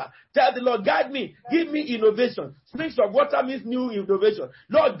of water. Tell the Lord, guide me. Give me innovation. Springs of water means new innovation.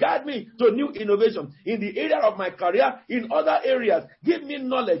 Lord, guide me to new innovation in the area of my career, in other areas. Give me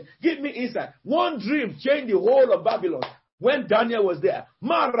knowledge. Give me insight. One dream changed the whole of Babylon. When Daniel was there,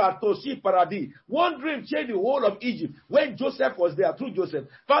 Maratoshi Paradis. One dream changed the whole of Egypt. When Joseph was there, through Joseph.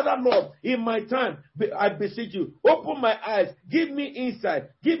 Father, Lord, in my time, I beseech you, open my eyes. Give me insight.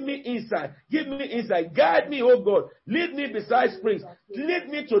 Give me insight. Give me insight. Guide me, oh God. Lead me beside springs. Lead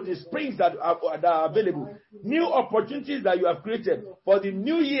me to the springs that are available. New opportunities that you have created for the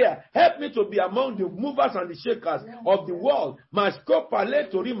new year. Help me to be among the movers and the shakers of the world.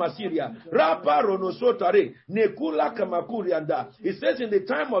 Maskopale tori masiria. Rapa ronosotare. Nekula kamaku. It says in the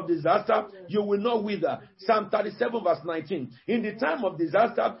time of disaster, you will not wither. Psalm 37 verse 19. In the time of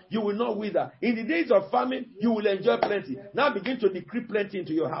disaster, you will not wither. In the days of famine, you will enjoy plenty. Now begin to decree plenty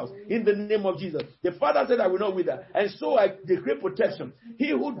into your house. In the name of Jesus. The Father said, I will not wither. And so I decree protection. He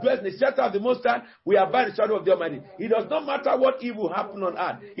who dwells in the shelter of the Most High will abide in the shadow of the Almighty. It does not matter what evil happen on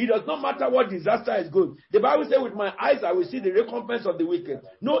earth. It does not matter what disaster is good. The Bible says, with my eyes I will see the recompense of the wicked.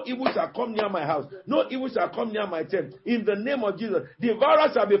 No evil shall come near my house. No evil shall come near my tent. In the name of Jesus, the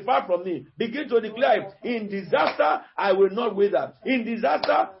virus shall be far from me. Begin to declare, in disaster, I will not wither. In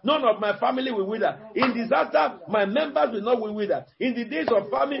disaster, none of my family will wither. In disaster, my members will not wither. In the days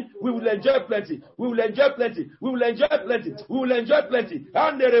of famine, we will enjoy plenty. We will enjoy plenty. We will enjoy plenty. We will enjoy plenty.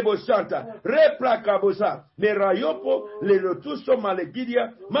 Anderebo Shanta, Reprakabosa, Merayopo, Lerotuso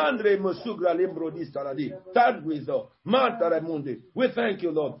Malegidia, Mandre Mosugra Limbro di Staradi. Third wisdom, Mantaramundi. We thank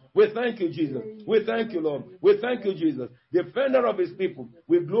you, Lord. We thank you, Jesus. We thank you, Lord. We thank you, Jesus. Defender of his people,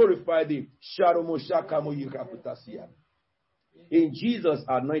 we glorify thee. In Jesus'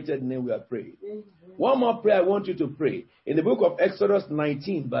 anointed name we are praying. One more prayer I want you to pray. In the book of Exodus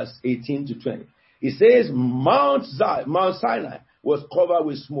 19, verse 18 to 20. It says, Mount Sinai was covered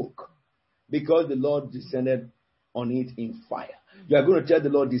with smoke because the Lord descended on it in fire. You are going to tell the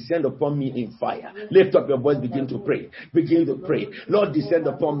Lord, descend upon me in fire. Lift up your voice, begin to pray. Begin to pray. Lord, descend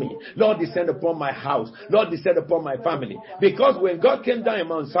upon me. Lord, descend upon my house. Lord, descend upon my family. Because when God came down in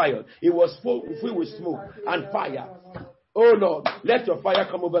Mount Zion, it was filled with smoke and fire. Oh Lord, let your fire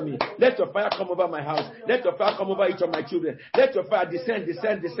come over me. Let your fire come over my house. Let your fire come over each of my children. Let your fire descend in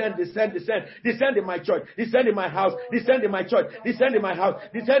my church. Descend in my house. Descend in my church. Descend in my house.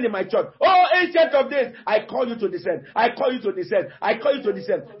 Descend in my church. Oh, ancient of days, I call you to descend. I call you to descend. I call you to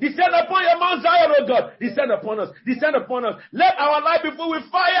descend. Descend upon your Mount Zion, oh God. Descend upon us. Descend upon us. Let our life be filled with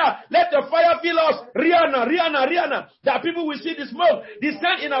fire. Let the fire fill us. Rihanna. That people will see the smoke.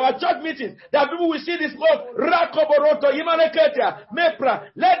 Descend in our church meetings. That people will see the smoke. Rakoboroto.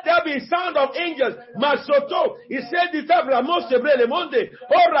 Mepra, let there be sound of angels. Masoto, he said the tabra mosebrele monde,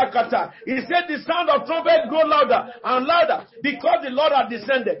 orakata. He said the sound of trumpet grow louder and louder because the Lord has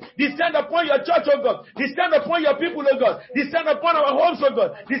descended. Descend upon your church, oh God. Descend upon your people, oh God. Descend upon our homes, oh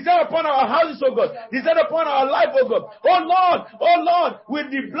God. Descend upon our houses, oh God. Descend upon our life, oh God. Oh Lord,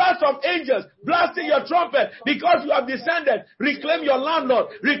 with the blast of angels, blasting your trumpet because you have descended. Reclaim your land, Lord.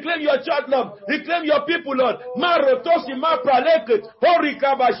 Reclaim your church, Lord. Reclaim your people, Lord. Marotosi mapraleket,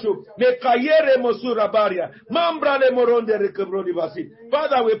 horikabashu, mekayere mosurabaria, mambrale moronde rekebrodi basi.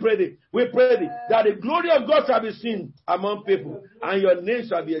 Father, we pray that the glory of God shall be seen among people, and your name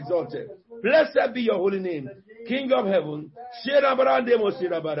shall be exalted. Blessed be your holy name, King of heaven.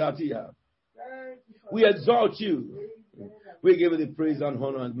 We exalt you. We give you the praise and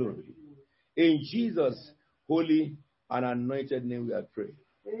honor and glory. In Jesus' holy and anointed name we have prayed.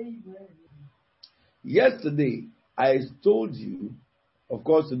 Yesterday, I told you, of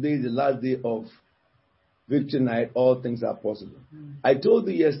course, today is the last day of Victory Night. All things are possible. I told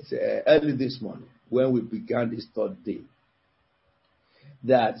you yesterday, early this morning, when we began this third day,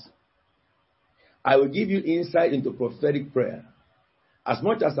 that I will give you insight into prophetic prayer. As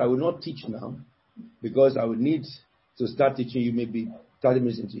much as I will not teach now, because I will need to start teaching you maybe 30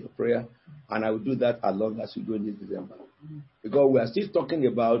 minutes into your prayer, and I will do that as long as we go in this December. Because we are still talking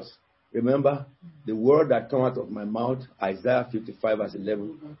about, remember, the word that come out of my mouth, Isaiah 55 verse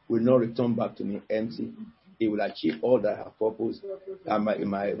 11, will not return back to me empty. It will achieve all that I have purposed, and my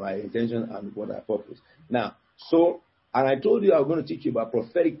intention and what I purpose. Now, and I told you I was going to teach you about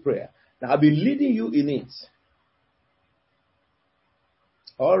prophetic prayer. Now, I've been leading you in it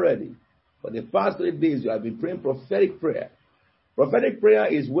already. For the past 3 days, you have been praying prophetic prayer. Prophetic prayer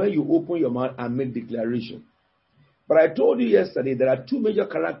is when you open your mouth and make declaration. But I told you yesterday there are 2 major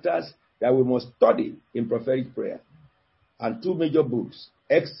characters that we must study in prophetic prayer. And 2 major books.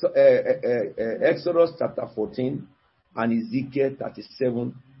 Exodus chapter 14 and Ezekiel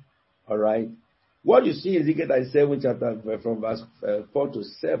 37. All right. What you see in Ezekiel 37 chapter from verse 4 to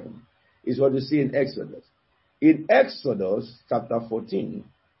 7 is what you see in Exodus. In Exodus chapter 14,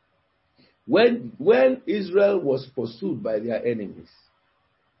 when Israel was pursued by their enemies,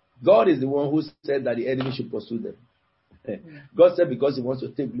 God is the one who said that the enemy should pursue them. God said because he wants to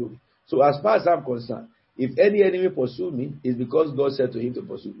take glory. So as far as I'm concerned, if any enemy pursue me, it's because God said to him to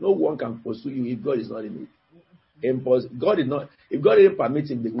pursue. No one can pursue you if God is not in it. If God didn't permit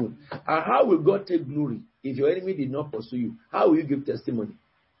him, they would. And how will God take glory if your enemy did not pursue you? How will you give testimony?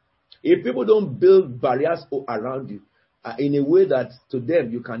 If people don't build barriers around you in a way that to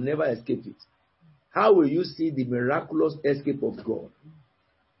them you can never escape it, how will you see the miraculous escape of God?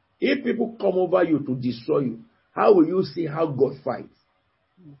 If people come over you to destroy you, how will you see how God fights?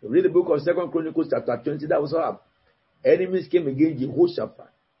 Read the book of 2 Chronicles chapter 20. That was how enemies came against Jehoshaphat.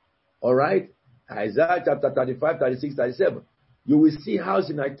 All right? Isaiah chapter 35, 36, 37. You will see how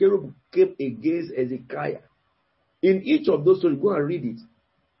Sennacherib came against Hezekiah. In each of those stories, go and read it.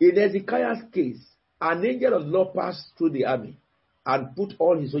 In Hezekiah's case, an angel of the Lord passed through the army and put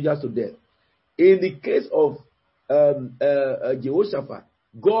all his soldiers to death. In the case of Jehoshaphat,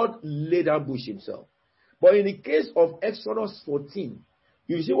 God laid ambush himself. But in the case of Exodus 14,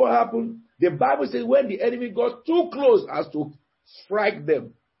 you see what happened? The Bible says when the enemy got too close as to strike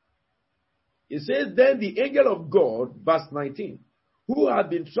them, it says, then the angel of God, verse 19, who had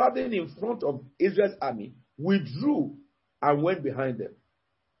been traveling in front of Israel's army, withdrew and went behind them.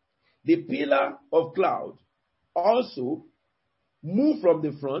 The pillar of cloud also moved from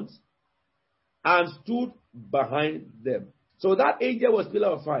the front and stood behind them. So that angel was pillar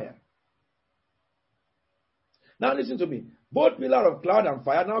of fire. Now listen to me. Both pillar of cloud and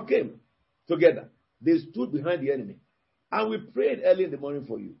fire now came together. They stood behind the enemy. And we prayed early in the morning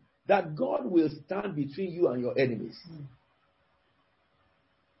for you that God will stand between you and your enemies.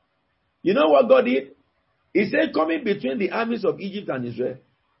 You know what God did? He said, coming between the armies of Egypt and Israel,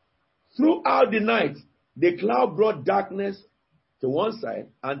 throughout the night, The cloud brought darkness to one side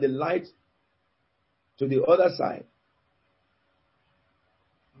and the light to the other side.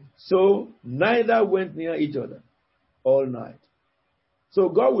 So neither went near each other all night. So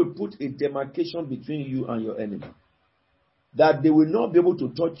God will put a demarcation between you and your enemy, that they will not be able to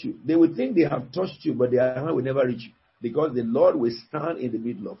touch you. They will think they have touched you, but their hand will never reach you, because the Lord will stand in the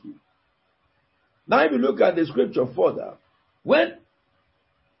middle of you. Now, if you look at the scripture further,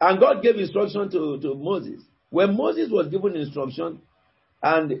 and God gave instruction to Moses. When Moses was given instruction,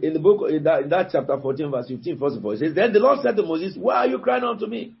 and in the book, in that chapter 14, verse 15, first of all, it says, Then the Lord said to Moses, Why are you crying unto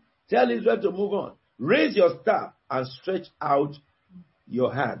me? Tell Israel to move on. Raise your staff and stretch out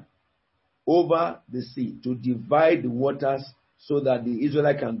your hand over the sea to divide the waters so that the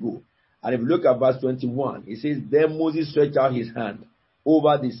Israelites can go. And if you look at verse 21, it says, Then Moses stretched out his hand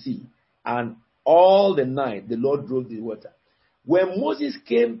over the sea, and all the night the Lord drove the water. When Moses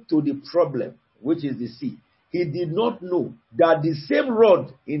came to the problem, which is the sea, he did not know that the same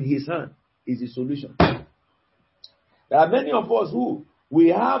rod in his hand is the solution. There are many of us who we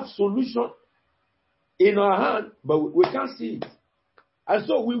have solution in our hand, but we can't see it. And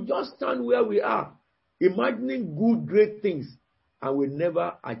so we just stand where we are, imagining good, great things, and we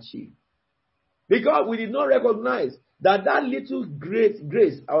never achieve. Because we did not recognize that little great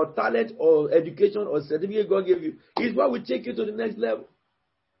grace, or talent, or education, or certificate God gave you, is what will take you to the next level.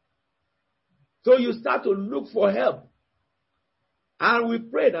 So you start to look for help. And we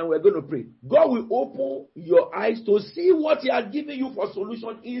prayed, and we're going to pray. God will open your eyes to see what He has given you for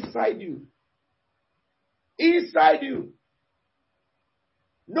solution inside you. Inside you.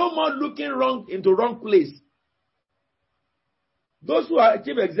 No more looking into wrong place. Those who are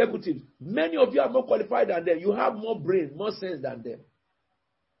chief executives, many of you are more qualified than them. You have more brain, more sense than them.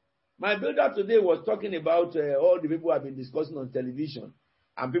 My builder today was talking about all the people who have been discussing on television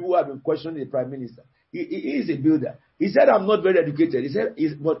and people who have been questioning the prime minister. He is a builder. He said, I'm not very educated. He said,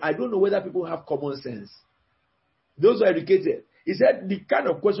 but I don't know whether people have common sense. Those who are educated. He said, the kind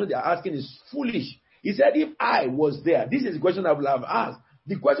of question they are asking is foolish. He said, if I was there, this is the question I would have asked.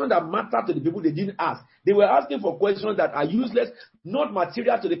 The question that mattered to the people they didn't ask. They were asking for questions that are useless, not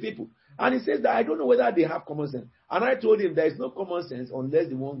material to the people. And he says that I don't know whether they have common sense. And I told him there is no common sense unless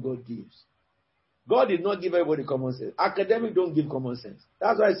the one God gives. God did not give everybody common sense. Academics don't give common sense.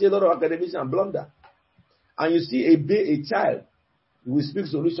 That's why I see a lot of academicians blunder. And you see a child will speak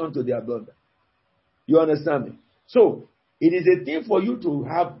solution to their blunder. You understand me? So, it is a thing for you to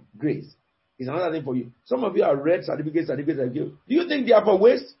have grace. It's another thing for you. Some of you have read certificates. Do you think they are for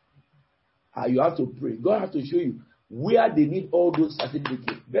waste? You have to pray. God has to show you where they need all those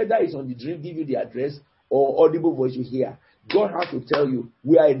certificates. Whether it's on the dream, give you the address, or audible voice you hear. God has to tell you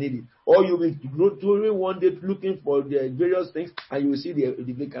where I need it. Or you will go during one day looking for the various things, and you will see the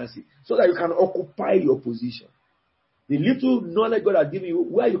vacancy. So that you can occupy your position. The little knowledge God has given you,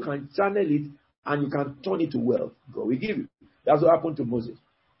 where you can channel it, and you can turn it to wealth. God will give you. That's what happened to Moses.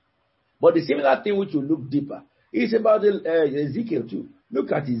 But the similar thing which will look deeper is about Ezekiel too.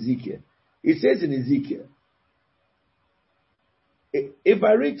 Look at Ezekiel. It says in Ezekiel, if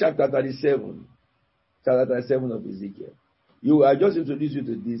I read chapter 37 of Ezekiel, I just introduce you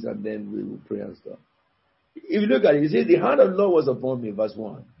to this and then we will pray and stuff. If you look at it, it says, the hand of the Lord was upon me, verse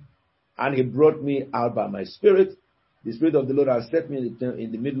 1. And He brought me out by my spirit. The Spirit of the Lord has set me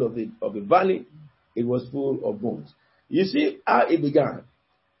in the middle of a valley. It was full of bones. You see how it began.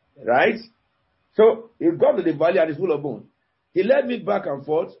 Right? So, he got to the valley and it's full of bones. He led me back and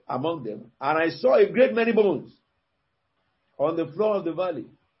forth among them, and I saw a great many bones on the floor of the valley.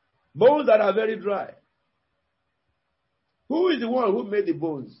 Bones that are very dry. Who is the one who made the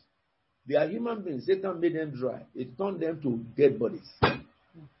bones? They are human beings. Satan made them dry. It turned them to dead bodies.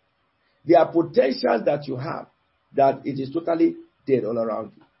 There are potentials that you have that it is totally dead all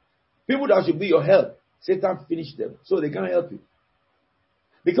around you. People that should be your help, Satan finished them, so they can't help you.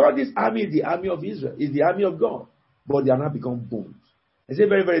 Because this army is the army of Israel, is the army of God. But they are now become bones. They say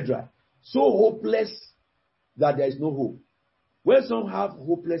very, very dry. So hopeless that there is no hope. When some have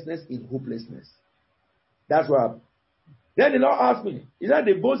hopelessness in hopelessness. That's what happened. Then the Lord asked me, He said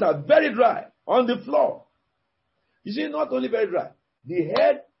the bones are very dry on the floor. You see, not only very dry. The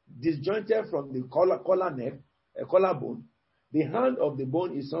head disjointed from the collarbone. The hand of the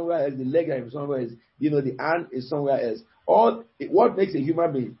bone is somewhere else. The leg is somewhere else. The hand is somewhere else. What makes a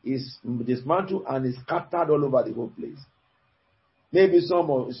human being is dismantled and is scattered all over the whole place. Maybe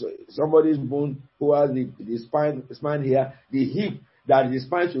somebody's bone who has the spine here, the hip that the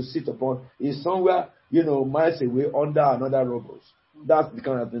spine should sit upon is somewhere, miles away under another rubble. That's the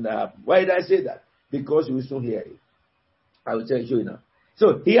kind of thing that happens. Why did I say that? Because you will soon hear it. I will show you now.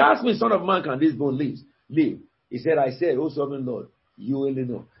 So he asked me, Son of man, can this bone live? live. He said, I said, oh sovereign Lord, you only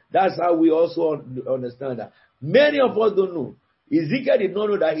know. That's how we also understand that. Many of us don't know. Ezekiel did not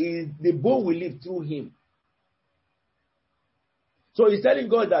know that the bone will live through him. So he's telling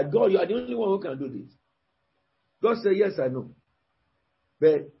God that, God, you are the only one who can do this. God said, yes, I know.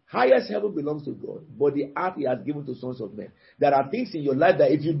 But highest heaven belongs to God, but the earth he has given to sons of men. There are things in your life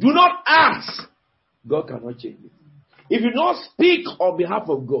that if you do not ask, God cannot change it. If you don't speak on behalf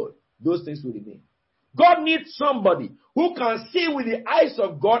of God, those things will remain. God needs somebody who can see with the eyes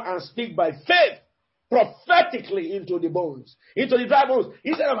of God and speak by faith prophetically into the bones, into the dry bones.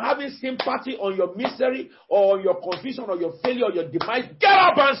 Instead of having sympathy on your misery or your confusion or your failure or your demise, get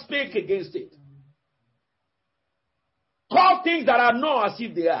up and speak against it. Call things that are not as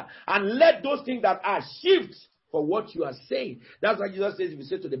if they are, and let those things that are shift for what you are saying. That's why Jesus says, if you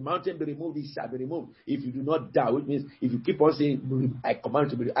say to the mountain, be removed, it shall be removed. If you do not doubt, which means if you keep on saying, I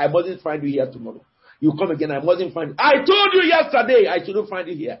command you to be, I mustn't find you here tomorrow. You come again, I mustn't find you. I told you yesterday, I shouldn't find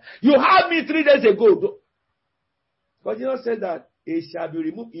you here. You had me 3 days ago. But Jesus said that it shall be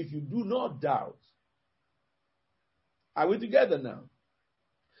removed if you do not doubt. Are we together now?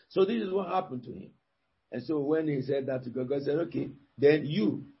 So this is what happened to him. And so when he said that to God, God said, okay, then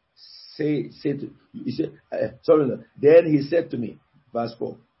you say to, he said, then he said to me, verse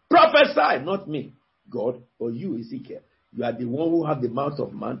 4, prophesy, not me, God, or you, Ezekiel. You are the one who have the mouth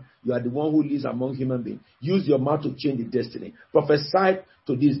of man. You are the one who lives among human beings. Use your mouth to change the destiny. Prophesy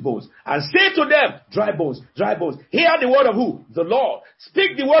to these bones and say to them, dry bones, hear the word of who? The Lord.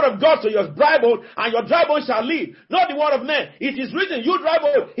 Speak the word of God to your dry bone, and your dry bones shall live. Not the word of men. It is written, you dry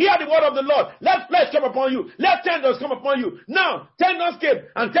bone, hear the word of the Lord. Let flesh come upon you. Let tendons come upon you. Now, tendons came,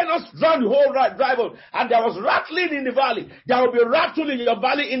 and tendons drowned the whole dry bone. And there was rattling in the valley. There will be rattling in your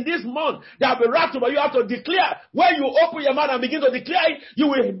valley in this month. There will be rattling, but you have to declare. When you open your mouth and begin to declare it,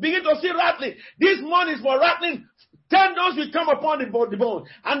 you will begin to see rattling. This month is for rattling. Tendons will come upon the bone,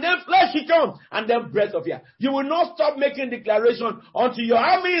 and then flesh will come, and then breath of air. You will not stop making declaration until your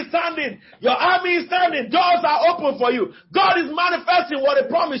army is standing. Your army is standing. Doors are open for you. God is manifesting what He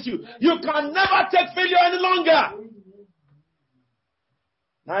promised you. You can never take failure any longer.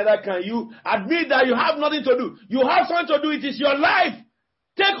 Neither can you admit that you have nothing to do. You have something to do. It is your life.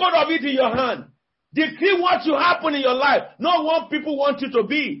 Take hold of it in your hand. Decree what will happen in your life. Not what people want you to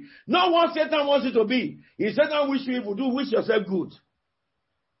be. Not what Satan wants you to be. If Satan wish you evil, do wish yourself good.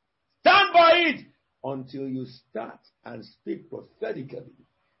 Stand by it until you start and speak prophetically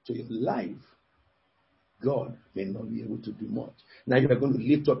to your life. God may not be able to do much. Now you are going to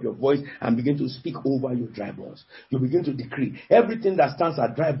lift up your voice and begin to speak over your dry bones. You begin to decree everything that stands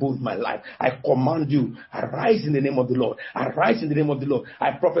as dry bones in my life. I command you, arise in the name of the Lord. Arise in the name of the Lord.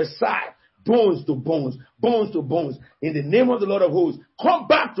 I prophesy. Bones to bones, bones to bones. In the name of the Lord of hosts, come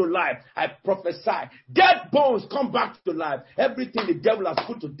back to life. I prophesy. Dead bones, come back to life. Everything the devil has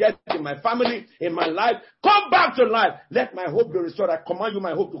put to death in my family, in my life, come back to life. Let my hope be restored. I command you,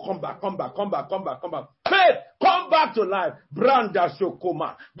 my hope, to come back, come back, come back, come back, come back. Faith, come back to life. Branda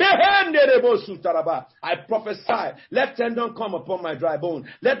shokoma. I prophesy. Let tendon come upon my dry bone.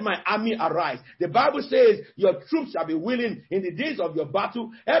 Let my army arise. The Bible says your troops shall be willing in the days of your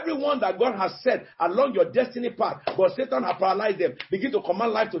battle. Everyone that God has set along your destiny path, but Satan has paralyzed them. Begin to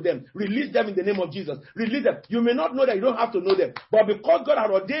command life to them. Release them in the name of Jesus. Release them. You may not know that, you don't have to know them. But because God has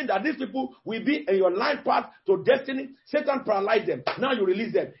ordained that these people will be in your line path to destiny, Satan paralyzed them. Now you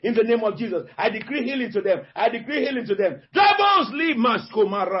release them in the name of Jesus. I decree healing to them. I decree healing to them. Dry bones, leave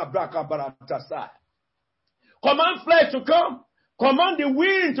Mashkomara Braka Baratasai. Command flesh to come. Command the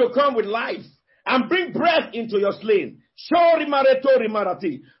wind to come with life and bring breath into your slain. Shori Maretori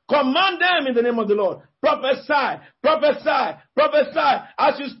Marati. Command them in the name of the Lord. Prophesy, prophesy, prophesy.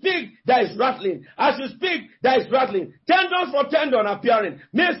 As you speak, there is rattling. As you speak, there is rattling. Tendon for tendon appearing.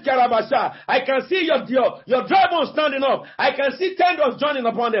 Miss Karabasha, I can see your dry bones standing up. I can see tendons joining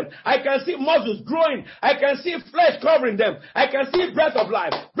upon them. I can see muscles growing. I can see flesh covering them. I can see breath of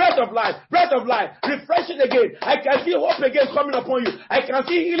life, breath of life, breath of life, refreshing again. I can see hope again coming upon you. I can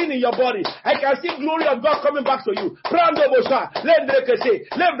see healing in your body. I can see glory of God coming back to you. I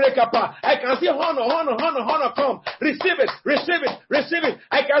can see honor come. Receive it, receive it, receive it.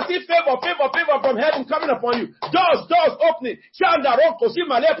 I can see favor from heaven coming upon you. Doors opening. Shanda roko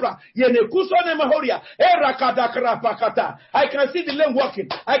sima lepra. Yenekuso ne mahoria. Erakadakra. I can see the lame walking.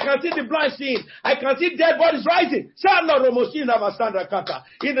 I can see the blind seeing. I can see dead bodies rising. Shanda romoshina vasandra kata.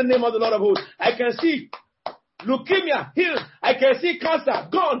 In the name of the Lord of hosts, I can see leukemia healed. I can see cancer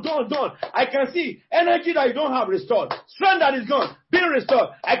gone. I can see energy that you don't have restored. Strength that is gone being restored.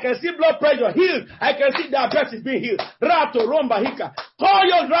 I can see blood pressure healed. I can see diabetes being healed. Rato romba hika. Call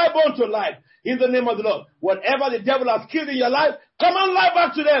your dry bone to life. In the name of the Lord. Whatever the devil has killed in your life, come on life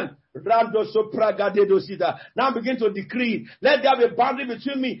back to them. Now begin to decree, let there be a boundary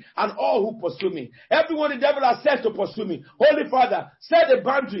between me and all who pursue me. Everyone the devil has set to pursue me. Holy Father, set a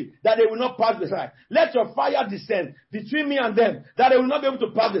boundary that they will not pass beside. Let your fire descend between me and them, that they will not be able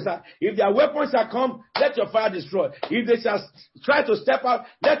to pass beside. If their weapons shall come, let your fire destroy. If they shall try to step out,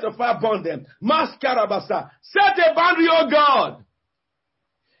 let your fire burn them. Maskarabasa, set a boundary, O God.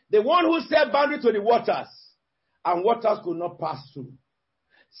 The one who set boundary to the waters, and waters could not pass through.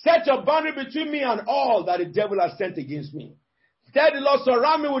 Set your boundary between me and all that the devil has sent against me. Tell the Lord,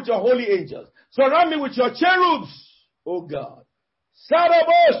 surround me with your holy angels. Surround me with your cherubs, oh God.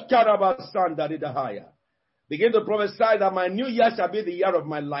 Begin to prophesy that my new year shall be the year of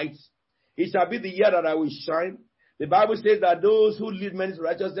my light. It shall be the year that I will shine. The Bible says that those who lead men to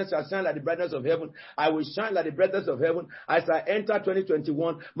righteousness shall shine like the brightness of heaven. I will shine like the brightness of heaven. As I enter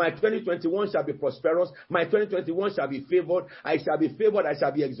 2021, my 2021 shall be prosperous. My 2021 shall be favored. I shall be favored. I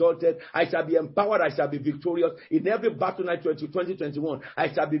shall be exalted. I shall be empowered. I shall be victorious. In every battle night 2021,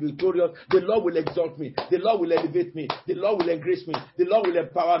 I shall be victorious. The Lord will exalt me. The Lord will elevate me. The Lord will engrace me. The Lord will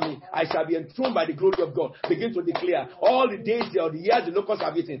empower me. I shall be enthroned by the glory of God. Begin to declare all the days or the years the locusts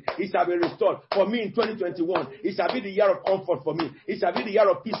have eaten, it shall be restored for me in 2021. It shall be the year of comfort for me. It shall be the year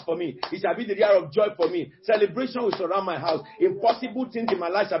of peace for me. It shall be the year of joy for me. Celebration will surround my house. Impossible things in my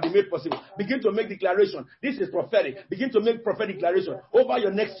life shall be made possible. Begin to make declaration. This is prophetic. Begin to make prophetic declaration over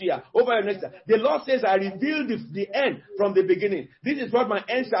your next year. Over your next year. The Lord says, I reveal the end from the beginning. This is what my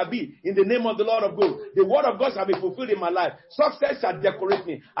end shall be in the name of the Lord of God. The word of God shall be fulfilled in my life. Success shall decorate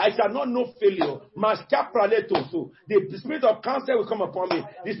me. I shall not know failure. The spirit of counsel will come upon me.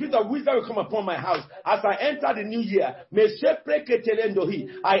 The spirit of wisdom will come upon my house. As I enter the new year,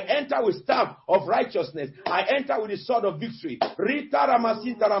 I enter with staff of righteousness. I enter with the sword of victory.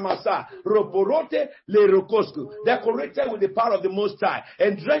 Decorated with the power of the Most High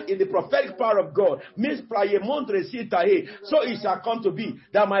and drenched in the prophetic power of God. So it shall come to be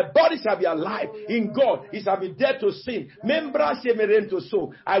that my body shall be alive in God. It shall be dead to sin.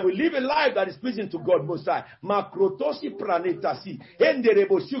 I will live a life that is pleasing to God Most High.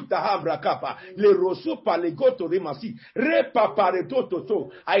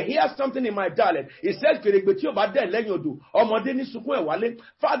 I hear something in my dialect. It says,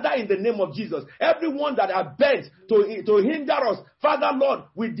 Father, in the name of Jesus, everyone that are bent to hinder us, Father Lord,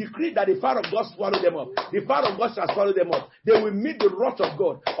 we decree that the fire of God swallow them up. The fire of God shall swallow them up. They will meet the wrath of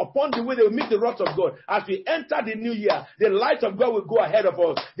God. Upon the way they will meet the wrath of God. As we enter the new year, the light of God will go ahead of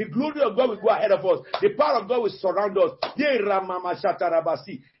us. The glory of God will go ahead of us. The power of God will surround us.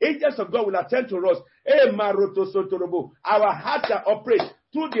 Angels of God will attend to us. Our hearts shall operate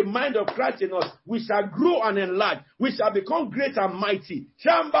through the mind of Christ in us. We shall grow and enlarge. We shall become great and mighty.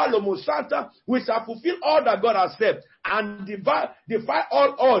 We shall fulfill all that God has said and defy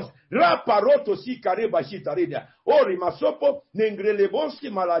all odds. Lord,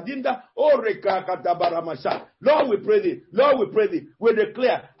 we pray thee. Lord, we pray thee. We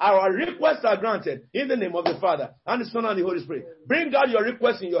declare our requests are granted in the name of the Father and the Son and the Holy Spirit. Bring out your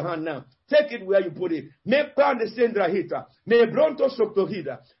request in your hand now. Take it where you put it. Me prande sendra hita. Me bronto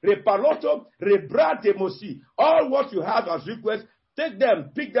soptohida. Repaloto, rebrate mosi. All what you have as requests, take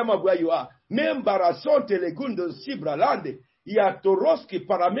them, pick them up where you are. Membarason telegundo sibralande. Iatoroski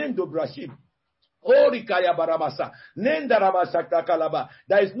paramendo brashib. There is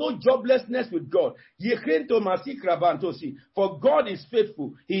no joblessness with God. For God is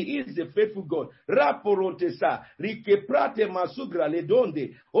faithful. He is the faithful God.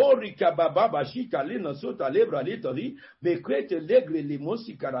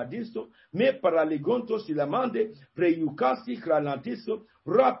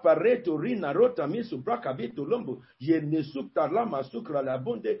 Rapareto rina rota misu brakabeto lombo je nesukta lama sukra la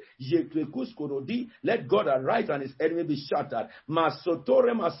bonde je klekus korodi. Let God arise and his enemy be shattered.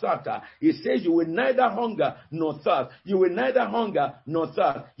 Masotore masata. He says you will neither hunger nor thirst. You will neither hunger nor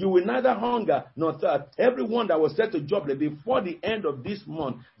thirst. You will neither hunger nor thirst. Everyone that was set to jobless before the end of this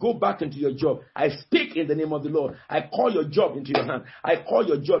month, go back into your job. I speak in the name of the Lord. I call your job into your hand. I call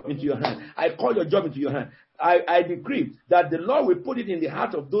your job into your hand. I call your job into your hand. I decree that the Lord will put it in the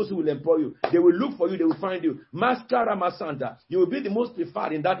heart of those who will employ you. They will look for you. They will find you. Mascara Masanta. You will be the most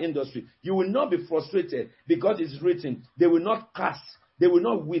preferred in that industry. You will not be frustrated because it's written. They will not cast. They will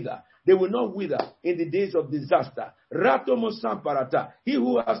not wither. They will not wither in the days of disaster. He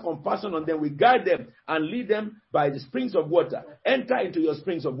who has compassion on them will guide them and lead them by the springs of water. Enter into your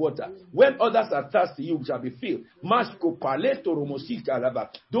springs of water. When others are thirsty, you shall be filled.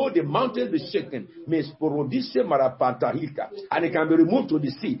 Though the mountains be shaken, and it can be removed to the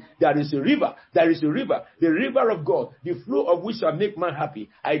sea. There is a river. There is a river. The river of God, the flow of which shall make man happy.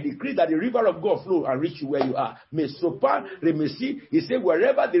 I decree that the river of God flow and reach you where you are. He said,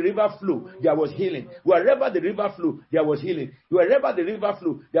 wherever the river flew, there was healing. Wherever the river flew, there was healing. Wherever the river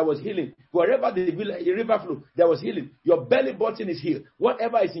flew, there was healing. Wherever the river flew, there was healing. Your belly button is healed.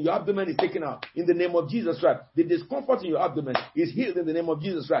 Whatever is in your abdomen is taken out in the name of Jesus Christ. The discomfort in your abdomen is healed in the name of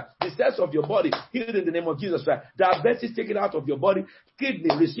Jesus Christ. The cells of your body healed in the name of Jesus Christ. Diabetes taken out of your body. Kidney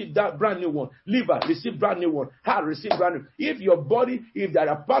receive that brand new one. Liver receive brand new one. Heart receive brand new. If there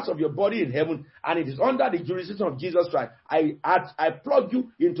are parts of your body in heaven and it is under the jurisdiction of Jesus Christ, I plug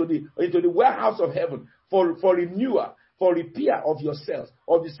you into the warehouse of heaven for renewal, for repair of your cells,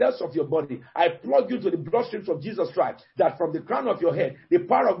 of the cells of your body. I plug you to the bloodstreams of Jesus Christ, that from the crown of your head, the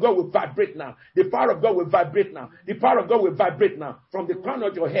power of God will vibrate now. The power of God will vibrate now. The power of God will vibrate now. From the crown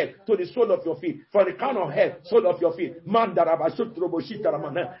of your head to the sole of your feet. From the crown of head, sole of your feet.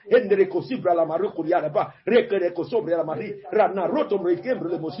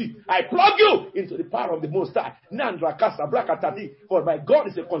 I plug you into the power of the Most High. For my God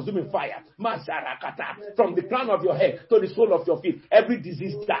is a consuming fire. From the crown of your head to the sole of your feet. Every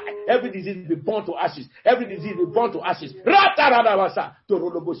disease die. Every disease be born to ashes. Every disease be born to ashes. Flush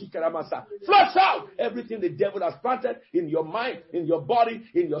out everything the devil has planted in your mind, in your body,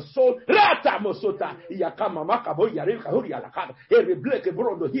 in your soul. Be healed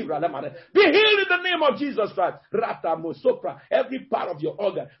in the name of Jesus Christ. Every part of your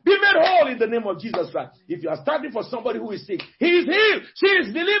organ be made whole in the name of Jesus Christ. If you are standing for somebody who is sick, he is healed. She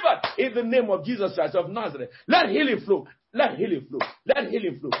is delivered in the name of Jesus Christ of Nazareth. Let healing flow. Let healing flow. Let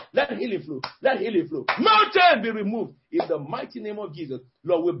healing flow. Let healing flow. Let healing flow. Mountain be removed in the mighty name of Jesus.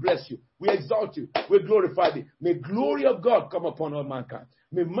 Lord, we bless you. We exalt you. We glorify thee. May glory of God come upon all mankind.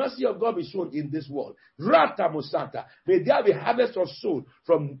 May mercy of God be shown in this world. Rata Musanta. May there be harvest of soul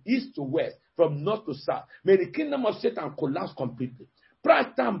from east to west, from north to south. May the kingdom of Satan collapse completely. May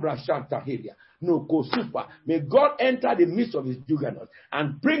God enter the midst of his juggernauts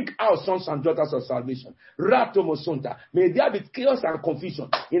and bring out sons and daughters of salvation. May there be chaos and confusion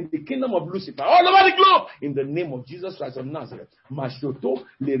in the kingdom of Lucifer all over the globe in the name of Jesus Christ of Nazareth. May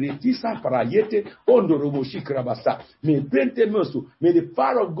the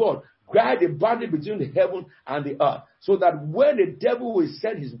fire of God guide the boundary between the heaven and the earth, so that when the devil will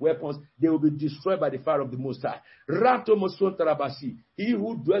send his weapons, they will be destroyed by the fire of the Most High. He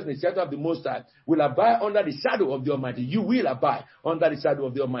who dwells in the shelter of the Most High will abide under the shadow of the Almighty. You will abide under the shadow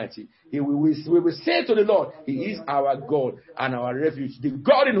of the Almighty. We will say to the Lord, He is our God and our refuge, the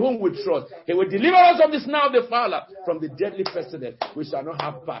God in whom we trust. He will deliver us from the snare of the fowler, from the deadly pestilence. We shall not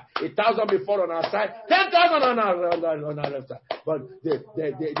have part. 1,000 may fall on our side, 10,000 on our left side. But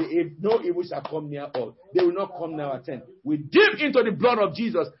no evil shall come near us. They will not come near our tent. We dip into the blood of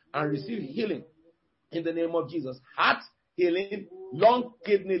Jesus and receive healing in the name of Jesus. Heart healing, lung,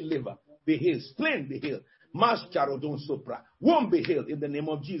 kidney, liver be healed, spleen be healed, mass charodon sopra, womb be healed in the name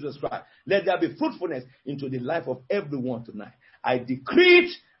of Jesus Christ. Let there be fruitfulness into the life of everyone tonight. I decree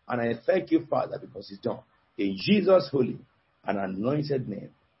it and I thank you, Father, because it's done. In Jesus' holy and anointed name,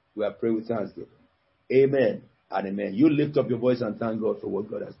 we are praying with thanksgiving. Amen and amen. You lift up your voice and thank God for what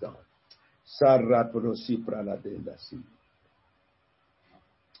God has done.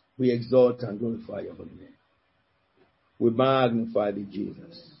 We exalt and glorify your holy name. We magnify thee,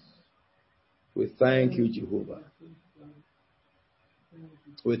 Jesus. We thank you, Jehovah.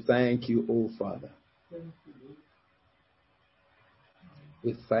 We thank you, O Father.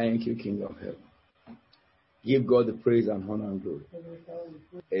 We thank you, King of heaven. Give God the praise and honor and glory.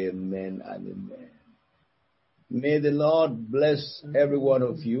 Amen and amen. May the Lord bless every one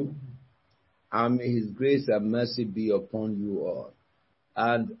of you, and may His grace and mercy be upon you all.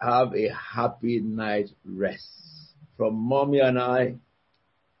 And have a happy night rest. From Mommy and I,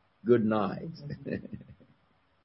 good night.